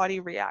your body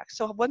reacts.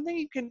 So one thing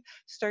you can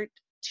start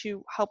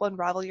to help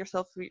unravel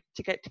yourself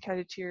to get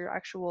connected to your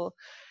actual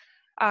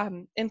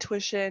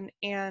intuition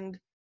and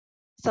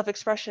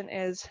self-expression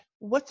is,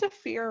 what's a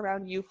fear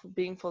around you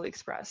being fully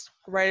expressed?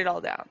 Write it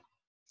all down,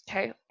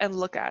 okay? And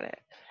look at it.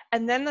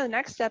 And then the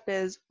next step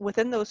is,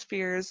 within those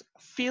fears,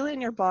 feel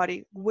in your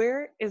body,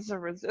 where is the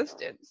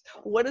resistance?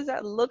 What does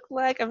that look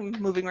like? I'm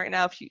moving right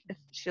now. If she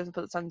doesn't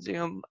put this on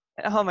Zoom,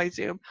 on my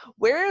Zoom,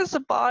 where is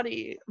the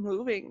body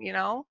moving, you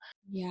know?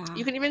 Yeah.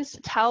 You can even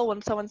tell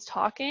when someone's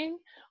talking,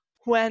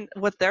 when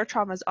what their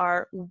traumas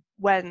are,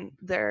 when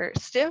they're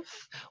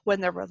stiff, when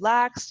they're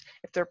relaxed,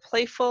 if they're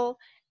playful,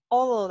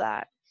 all of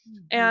that.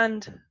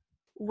 And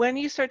when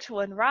you start to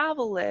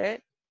unravel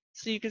it,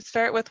 so you can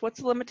start with,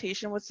 what's the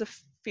limitation, what's the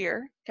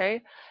fear,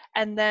 okay?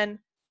 And then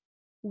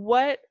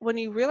when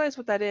you realize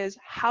what that is,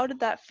 how did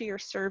that fear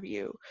serve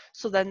you?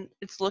 So then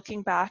it's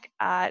looking back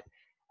at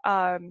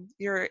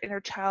your inner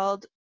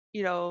child,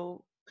 you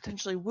know,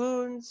 potentially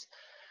wounds.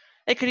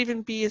 It could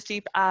even be as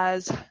deep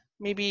as,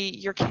 maybe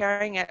you're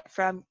carrying it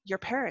from your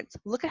parents.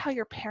 Look at how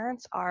your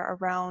parents are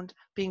around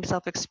being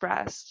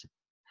self-expressed.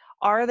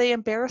 Are they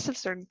embarrassed of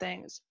certain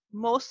things?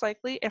 Most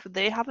likely, if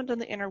they haven't done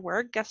the inner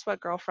work, guess what,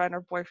 girlfriend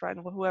or boyfriend,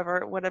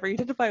 whoever, whatever you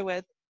identify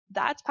with,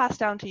 that's passed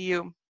down to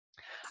you.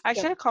 I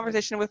actually had a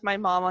conversation with my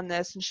mom on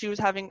this, and she was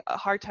having a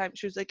hard time.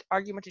 She was like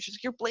argumentative. She's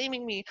like, "You're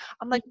blaming me."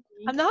 I'm like,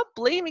 "I'm not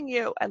blaming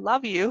you. I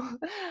love you.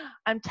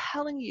 I'm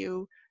telling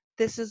you,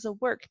 this is a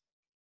work.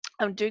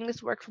 I'm doing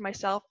this work for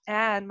myself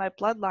and my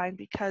bloodline,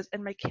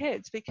 and my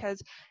kids,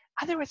 because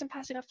otherwise I'm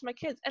passing off to my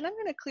kids. And I'm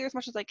going to clear as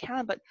much as I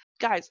can. But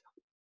guys,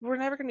 we're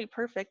never going to be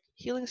perfect.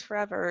 Healing's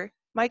forever.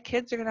 My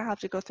kids are going to have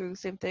to go through the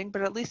same thing,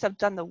 but at least I've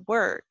done the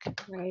work."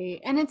 Right.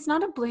 And it's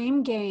not a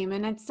blame game.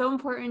 And it's so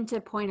important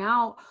to point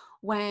out,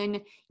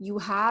 when you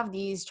have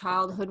these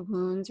childhood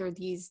wounds or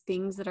these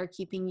things that are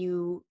keeping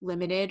you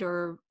limited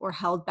or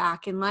held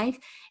back in life,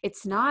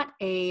 it's not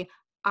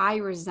I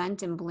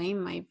resent and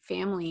blame my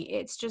family.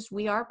 It's just,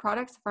 we are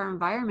products of our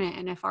environment.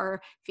 And if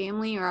our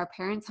family or our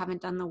parents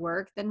haven't done the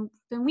work, then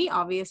we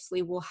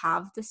obviously will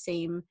have the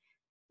same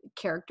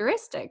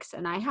characteristics.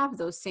 And I have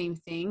those same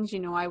things.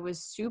 You know, I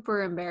was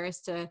super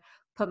embarrassed to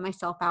put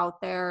myself out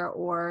there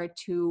or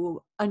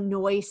to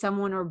annoy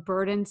someone or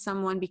burden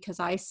someone, because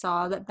I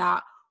saw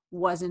that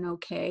wasn't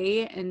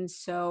okay. And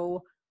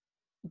so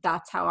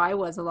that's how I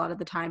was a lot of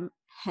the time,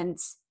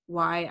 hence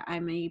why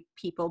I'm a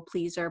people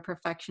pleaser,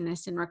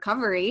 perfectionist in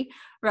recovery,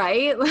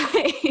 right?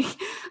 Like,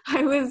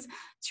 I was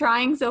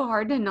trying so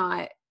hard to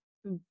not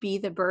be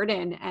the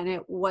burden, and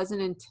it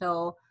wasn't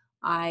until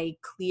I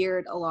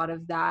cleared a lot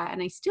of that,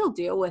 and I still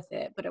deal with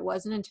it, but it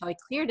wasn't until I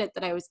cleared it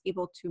that I was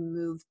able to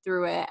move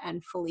through it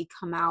and fully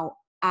come out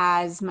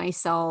as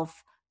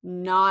myself,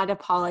 not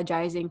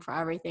apologizing for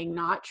everything,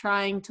 not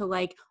trying to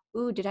like,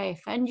 ooh, did I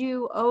offend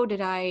you? Oh,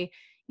 did I,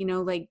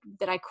 like,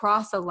 did I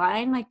cross a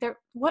line? Like,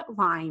 what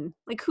line?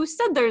 Like, who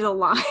said there's a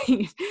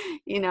line?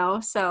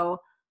 So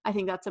I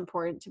think that's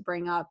important to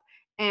bring up.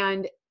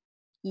 And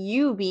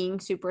you being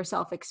super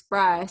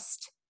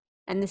self-expressed,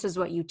 and this is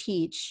what you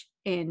teach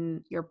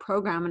in your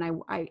program,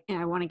 and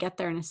I want to get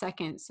there in a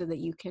second so that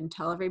you can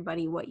tell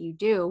everybody what you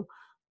do,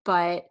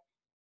 but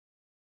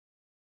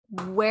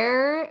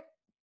where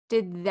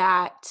did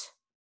that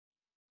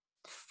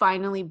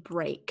finally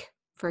break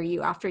for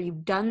you after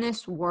you've done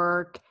this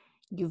work?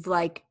 You've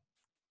like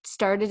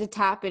started to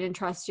tap in and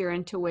trust your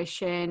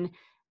intuition,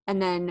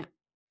 and then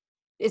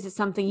is it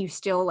something you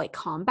still like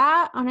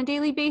combat on a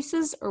daily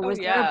basis, or was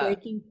there a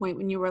breaking point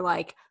when you were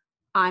like,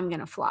 I'm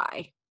gonna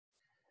fly?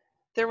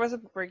 There was a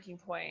breaking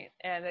point,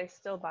 and I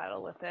still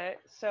battle with it.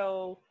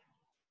 So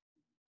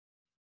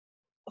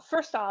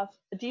first off,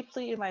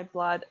 deeply in my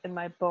blood and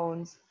my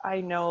bones,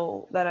 I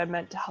know that I'm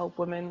meant to help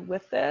women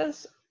with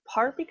this.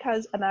 Part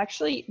because I'm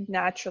actually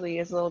naturally,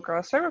 as a little girl,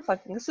 I started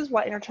reflecting. This is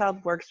why inner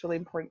child work is really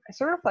important. I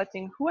started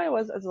reflecting who I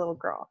was as a little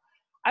girl.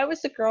 I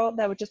was the girl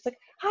that would just like,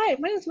 "Hi,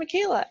 my name's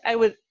Michaela." I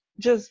would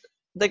just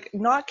like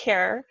not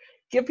care,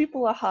 give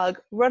people a hug,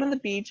 run on the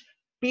beach,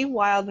 be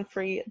wild and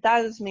free.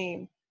 That is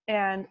me.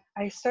 And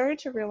I started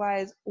to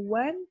realize,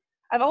 when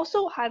I've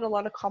also had a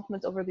lot of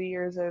compliments over the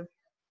years of,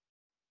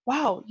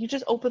 "Wow, you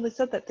just openly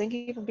said that. Thank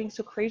you for being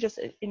so courageous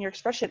in your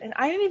expression." And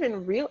I didn't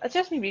even it's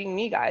just me being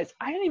me, guys.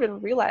 I didn't even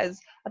realize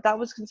that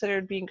was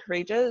considered being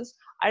courageous.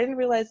 I didn't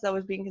realize that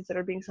was being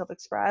considered being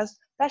self-expressed.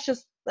 That's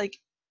just like,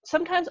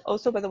 sometimes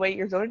also, by the way,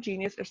 your zone of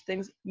genius, there's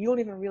things you don't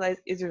even realize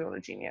is your zone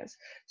of genius.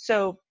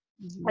 So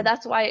and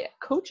that's why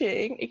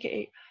coaching,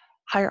 aka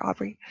hire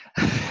Aubrey,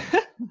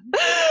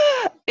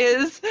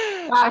 is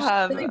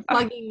Gosh, you're like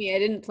plugging me. I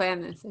didn't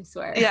plan this, I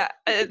swear. Yeah,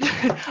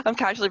 I'm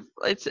casually.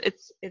 It's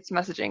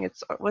messaging.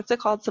 It's, what's it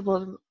called?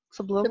 Subliminal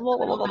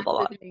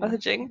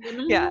messaging.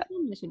 Yeah,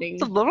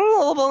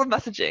 subliminal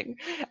messaging.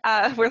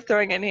 We're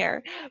throwing in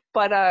here,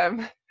 but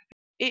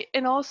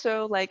and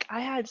also, like, I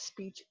had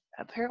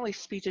apparently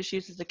speech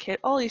issues as a kid,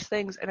 all these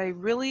things, and I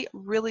really,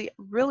 really,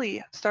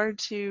 really started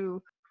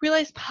to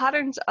realize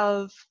patterns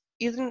of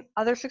even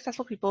other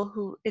successful people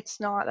who, it's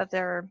not that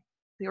their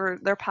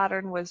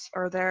pattern was,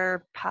 or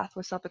their path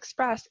was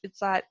self-expressed. It's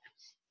that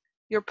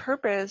your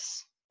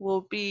purpose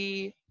will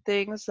be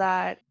things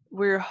that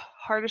were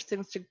hardest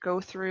things to go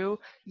through,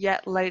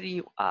 yet light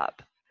you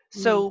up.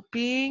 So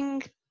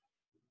being,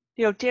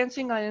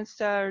 dancing on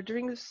Insta or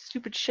doing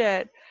stupid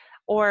shit,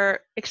 or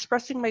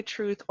expressing my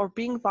truth or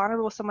being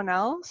vulnerable with someone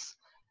else,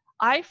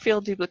 I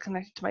feel deeply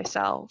connected to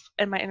myself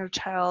and my inner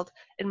child,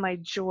 in my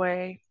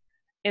joy,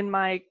 in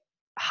my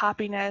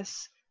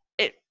happiness.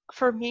 It,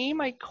 for me,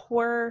 my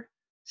core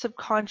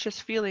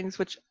subconscious feelings,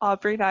 which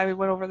Aubrey and I, we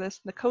went over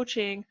this in the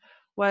coaching,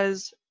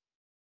 was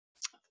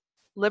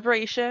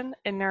liberation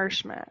and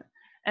nourishment.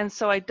 And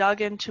so I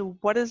dug into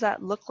what does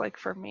that look like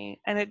for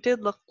me? And it did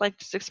look like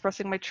just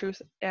expressing my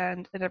truth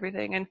and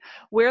everything. And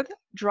where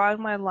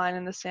drawing my line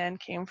in the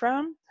sand came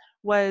from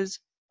was,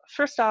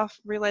 first off,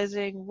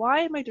 realizing,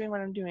 why am I doing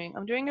what I'm doing?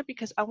 I'm doing it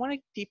because I want to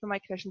deepen my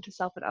connection to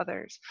self and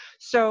others.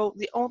 So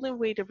the only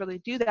way to really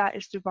do that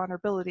is through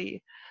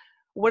vulnerability.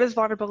 What does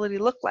vulnerability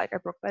look like? I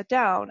broke that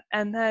down.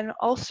 And then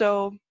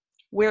also,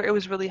 where it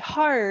was really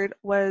hard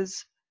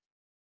was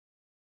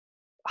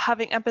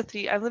having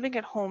empathy. I'm living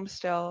at home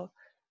still,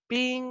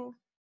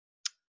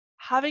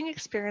 having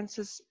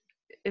experiences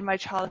in my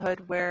childhood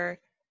where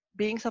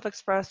being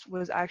self-expressed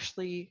was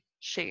actually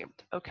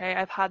shamed. Okay,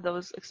 I've had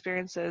those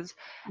experiences,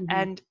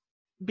 and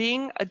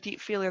being a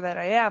deep feeler that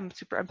I am,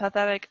 super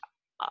empathetic,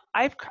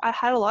 I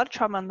had a lot of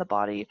trauma in the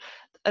body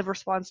in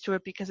response to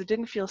it because it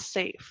didn't feel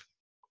safe.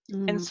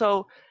 And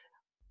so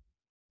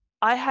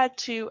I had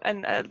to,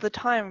 and at the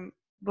time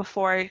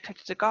before I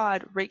connected to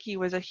God, Reiki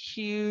was a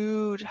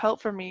huge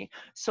help for me.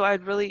 So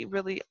I'd really,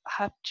 really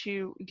have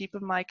to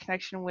deepen my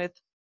connection with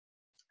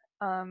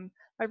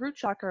my root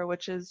chakra,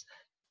 which is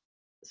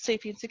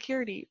safety and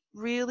security,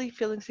 really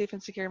feeling safe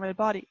and secure in my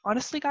body.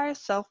 Honestly, guys,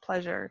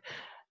 self-pleasure,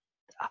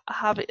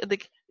 having,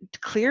 like,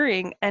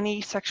 clearing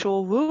any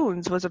sexual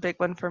wounds was a big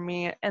one for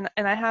me. And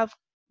I have,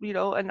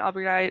 and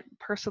Aubrey and I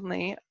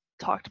personally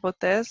talked about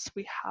this.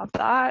 We have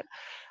that.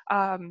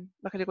 I'm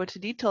not going to go into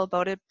detail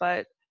about it,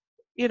 but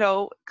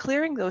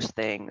clearing those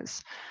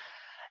things.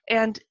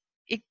 And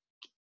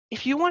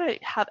if you want to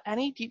have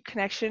any deep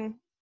connection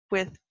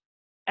with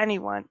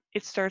anyone,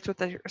 it starts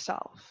with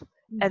yourself.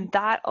 And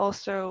that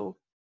also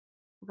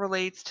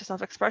relates to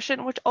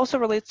self-expression, which also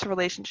relates to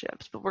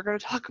relationships. But we're going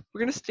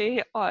to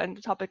stay on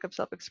the topic of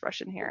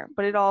self-expression here,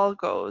 but it all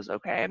goes,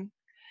 okay?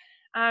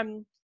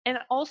 And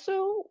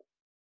also,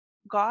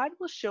 God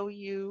will show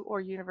you,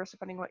 or universe,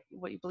 depending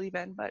what you believe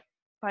in, but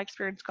my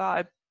experience,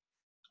 God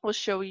will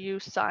show you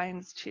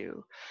signs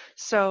too.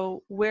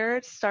 So where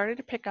it started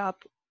to pick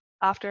up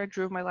after I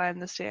drew my line in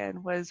the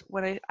sand was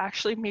when I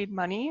actually made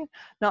money,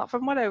 not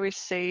from what I was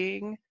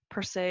saying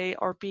per se,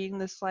 or being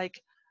this,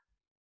 like,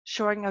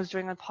 showing I was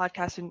doing on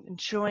podcasts and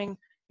showing,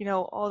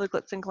 all the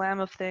glitz and glam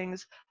of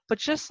things, but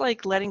just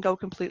like letting go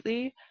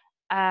completely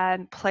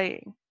and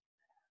playing.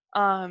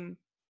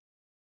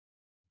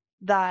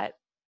 That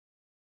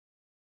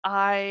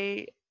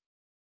I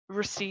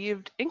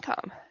received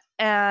income,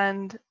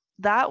 and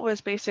that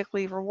was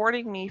basically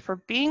rewarding me for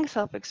being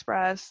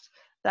self-expressed,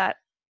 that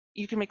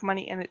you can make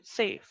money and it's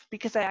safe,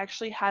 because I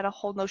actually had a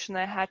whole notion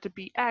that I had to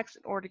be X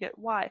in order to get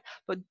Y,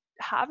 but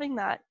having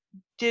that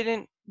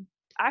didn't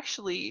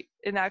actually,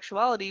 in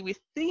actuality, we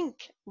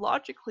think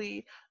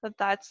logically that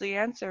that's the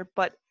answer,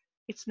 but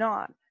it's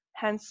not.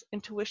 Hence,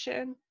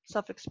 intuition,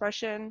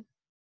 self-expression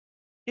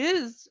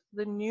is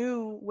the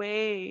new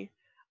way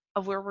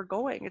of where we're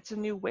going. It's a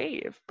new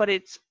wave, but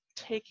it's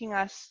taking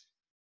us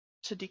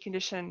to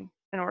decondition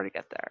in order to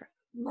get there.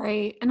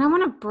 Right. And I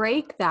want to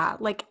break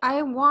that. Like,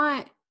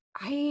 why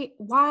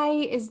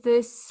is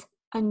this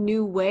a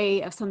new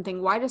way of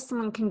something? Why does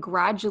someone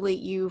congratulate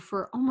you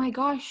for, oh my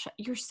gosh,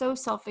 you're so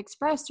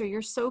self-expressed, or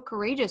you're so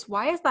courageous?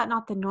 Why is that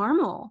not the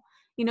normal?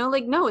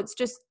 Like, no, it's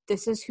just,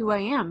 this is who I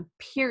am,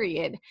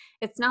 period.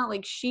 It's not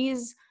like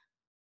she's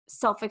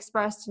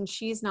self-expressed and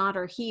she's not,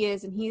 or he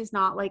is and he's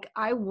not. Like,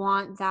 I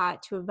want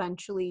that to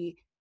eventually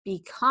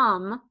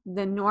become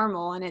the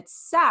normal. And it's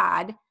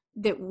sad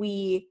that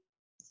we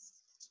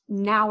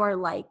now are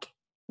like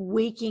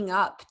waking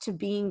up to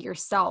being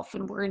yourself,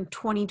 and we're in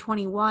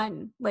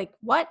 2021. Like,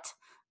 what?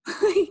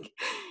 Like,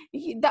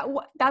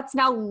 that's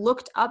now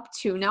looked up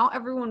to. Now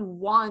everyone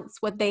wants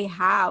what they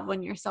have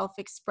when you're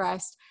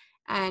self-expressed,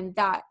 and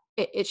that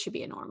it should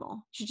be a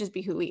normal. It should just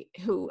be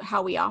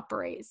how we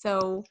operate.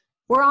 So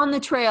we're on the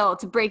trail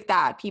to break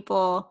that,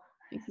 people.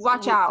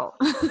 Watch out.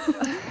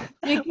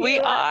 We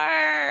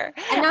are.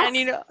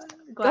 And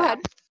go ahead.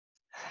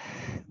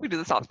 We do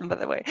this often, by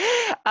the way.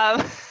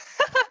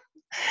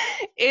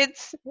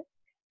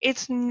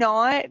 It's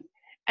not,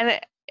 and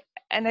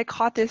I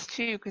caught this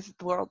too, because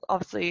the world,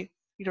 obviously,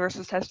 universe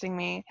was testing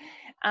me.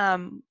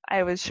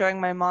 I was showing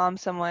my mom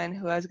someone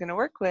who I was going to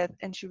work with,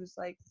 and she was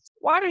like,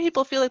 why do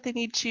people feel like they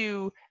need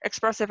to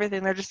express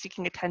everything? They're just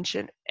seeking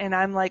attention. And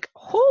I'm like,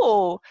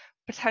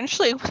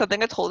 potentially something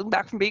that's holding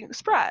back from being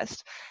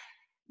expressed.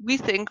 We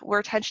think we're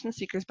attention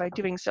seekers by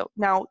doing so.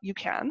 Now, you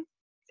can.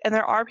 And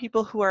there are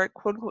people who are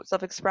quote unquote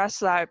self-expressed,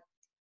 that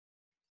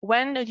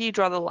when do you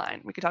draw the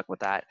line? We could talk about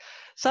that.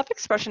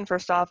 Self-expression,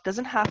 first off,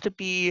 doesn't have to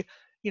be,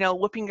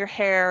 whipping your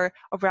hair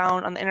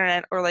around on the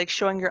internet, or like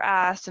showing your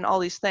ass and all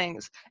these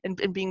things,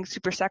 and being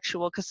super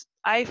sexual, because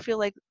I feel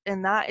like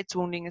in that it's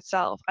wounding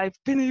itself. I've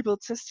been able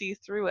to see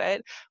through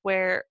it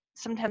where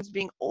sometimes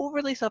being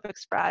overly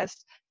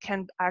self-expressed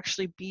can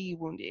actually be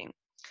wounding.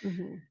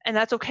 And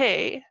that's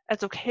okay.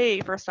 That's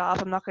okay. First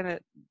off, I'm not going to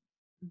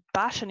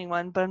bash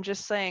anyone, but I'm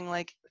just saying,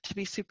 like, to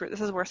be super,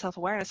 this is where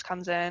self-awareness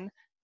comes in.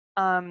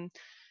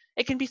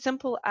 It can be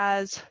simple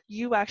as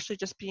you actually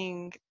just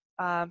being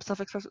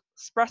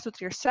self-express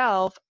with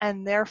yourself,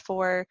 and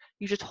therefore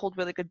you just hold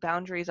really good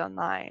boundaries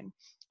online,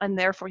 and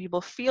therefore you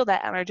will feel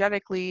that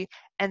energetically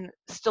and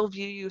still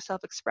view you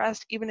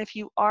self-expressed, even if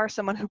you are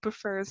someone who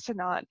prefers to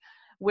not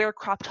wear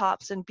crop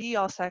tops and be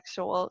all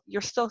sexual,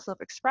 you're still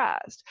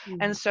self-expressed.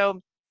 And so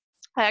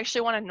I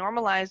actually want to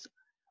normalize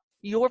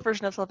your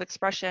version of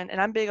self-expression, and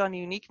I'm big on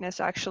uniqueness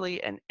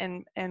actually,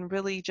 and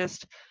really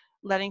just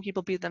letting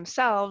people be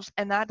themselves.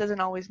 And that doesn't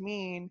always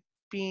mean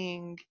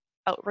being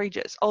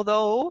outrageous,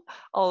 although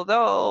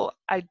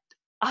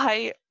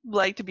I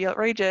like to be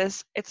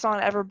outrageous, it's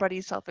not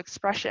everybody's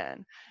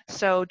self-expression.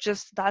 So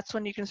just that's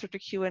when you can start to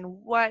cue in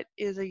what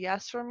is a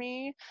yes for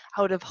me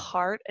out of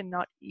heart and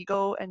not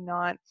ego and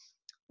not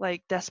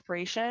like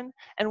desperation,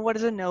 and what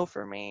is a no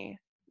for me.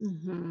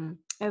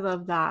 I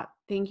love that.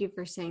 Thank you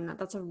for saying that.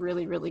 That's a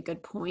really, really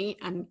good point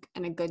and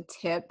a good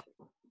tip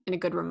and a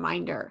good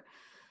reminder.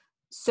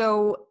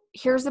 So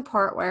here's the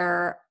part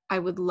where I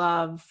would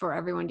love for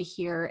everyone to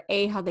hear,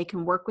 A, how they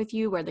can work with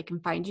you, where they can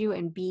find you,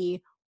 and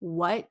B,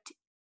 what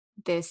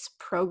this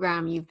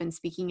program you've been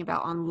speaking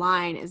about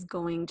online is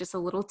going, just a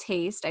little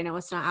taste. I know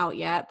it's not out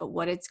yet, but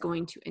what it's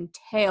going to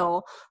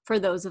entail for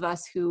those of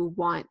us who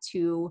want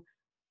to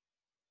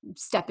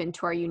step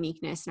into our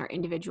uniqueness and our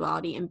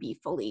individuality and be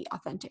fully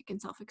authentic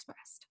and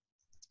self-expressed.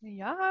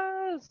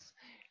 Yes.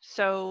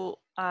 So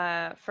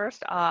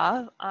first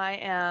off, I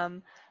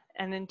am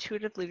an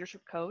intuitive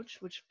leadership coach,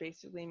 which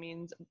basically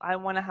means I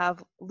want to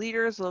have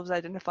leaders, those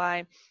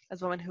identify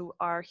as women who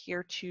are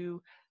here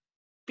to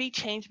be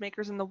change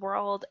makers in the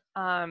world.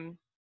 But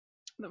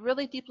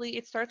really deeply,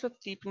 it starts with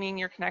deepening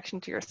your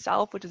connection to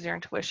yourself, which is your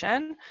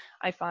intuition.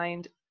 I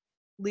find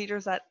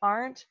leaders that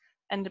aren't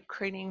end up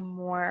creating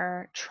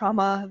more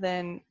trauma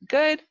than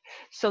good.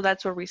 So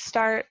that's where we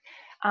start.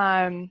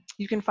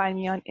 You can find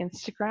me on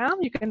Instagram.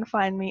 You can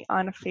find me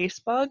on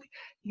Facebook.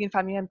 You can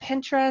find me on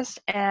Pinterest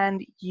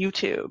and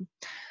YouTube.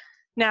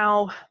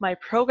 Now, my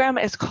program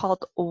is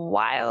called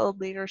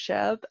Wild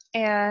Leadership,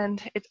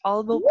 and it's all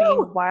about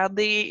being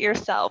wildly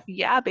yourself.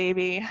 Yeah,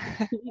 baby.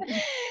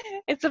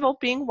 It's about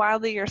being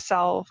wildly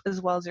yourself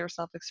as well as your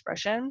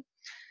self-expression.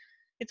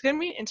 It's going to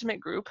be an intimate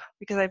group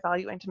because I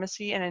value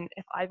intimacy, and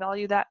if I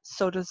value that,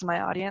 so does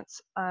my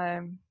audience,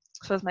 so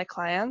does my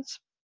clients.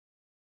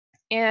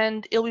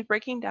 And it'll be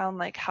breaking down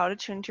like how to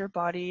tune into your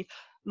body,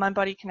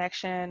 mind-body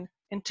connection,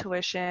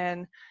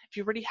 intuition. If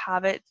you already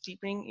have it,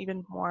 deepening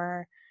even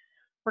more.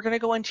 We're going to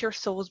go into your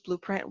soul's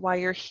blueprint, why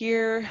you're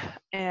here,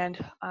 and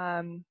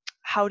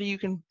how you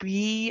can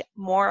be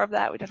more of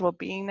that. We talked about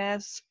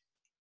beingness.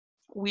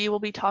 We will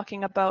be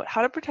talking about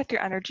how to protect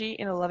your energy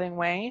in a loving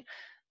way,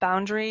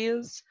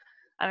 boundaries,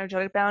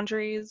 energetic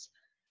boundaries,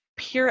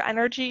 pure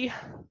energy,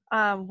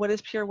 what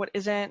is pure, what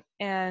isn't,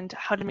 and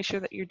how to make sure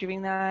that you're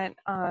doing that.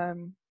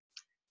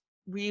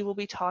 We will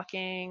be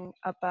talking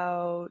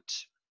about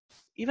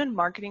even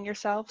marketing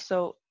yourself.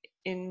 So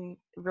in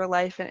real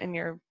life and in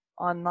your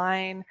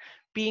online,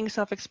 being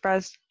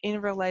self-expressed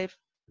in real life,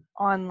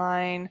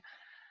 online,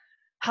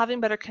 having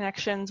better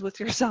connections with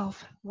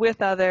yourself,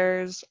 with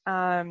others.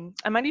 I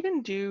might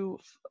even do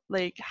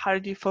like how to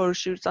do photo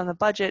shoots on the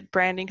budget,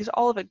 branding, because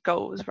all of it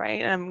goes,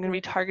 right? And I'm going to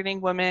be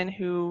targeting women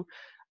who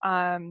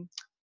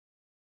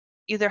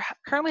either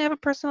currently have a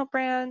personal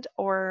brand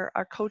or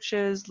are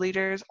coaches,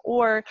 leaders,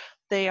 or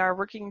they are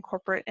working in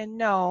corporate and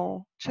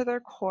know to their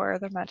core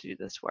they're meant to do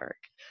this work.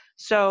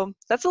 So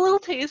that's a little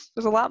taste.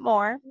 There's a lot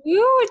more.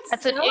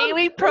 That's an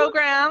 8-week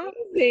program.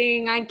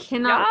 Amazing. I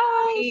cannot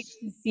wait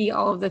to see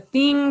all of the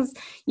things.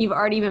 You've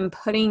already been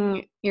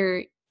putting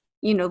your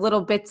little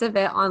bits of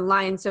it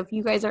online. So if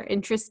you guys are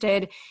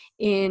interested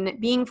in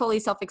being fully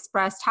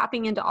self-expressed,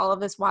 tapping into all of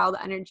this wild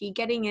energy,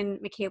 getting in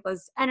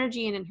Michaela's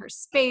energy and in her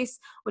space,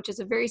 which is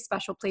a very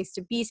special place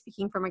to be,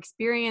 speaking from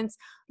experience,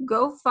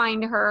 go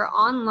find her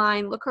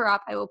online, look her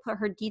up. I will put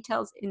her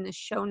details in the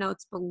show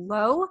notes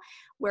below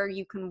where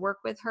you can work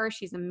with her.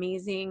 She's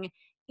amazing.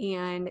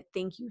 And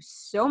thank you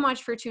so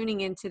much for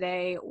tuning in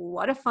today.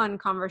 What a fun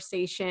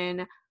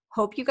conversation.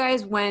 Hope you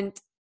guys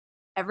went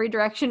every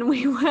direction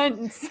we went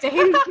and stayed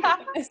with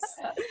us.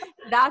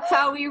 That's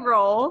how we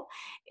roll.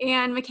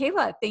 And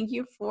Michaela, thank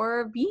you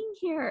for being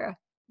here.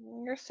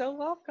 You're so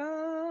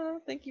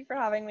welcome. Thank you for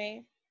having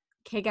me.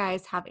 Okay,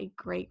 guys, have a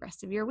great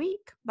rest of your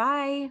week.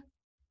 Bye.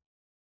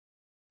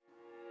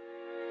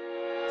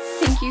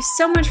 Thank you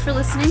so much for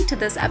listening to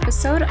this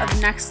episode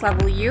of Next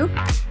Level You.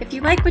 If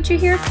you like what you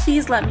hear,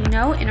 please let me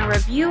know in a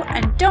review,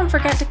 and don't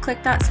forget to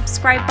click that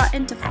subscribe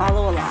button to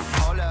follow along.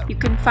 You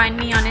can find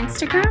me on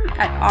Instagram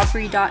at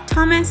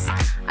aubrey.thomas.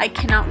 I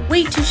cannot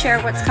wait to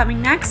share what's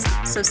coming next,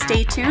 so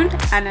stay tuned,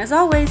 and as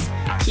always,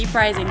 keep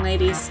rising,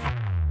 ladies.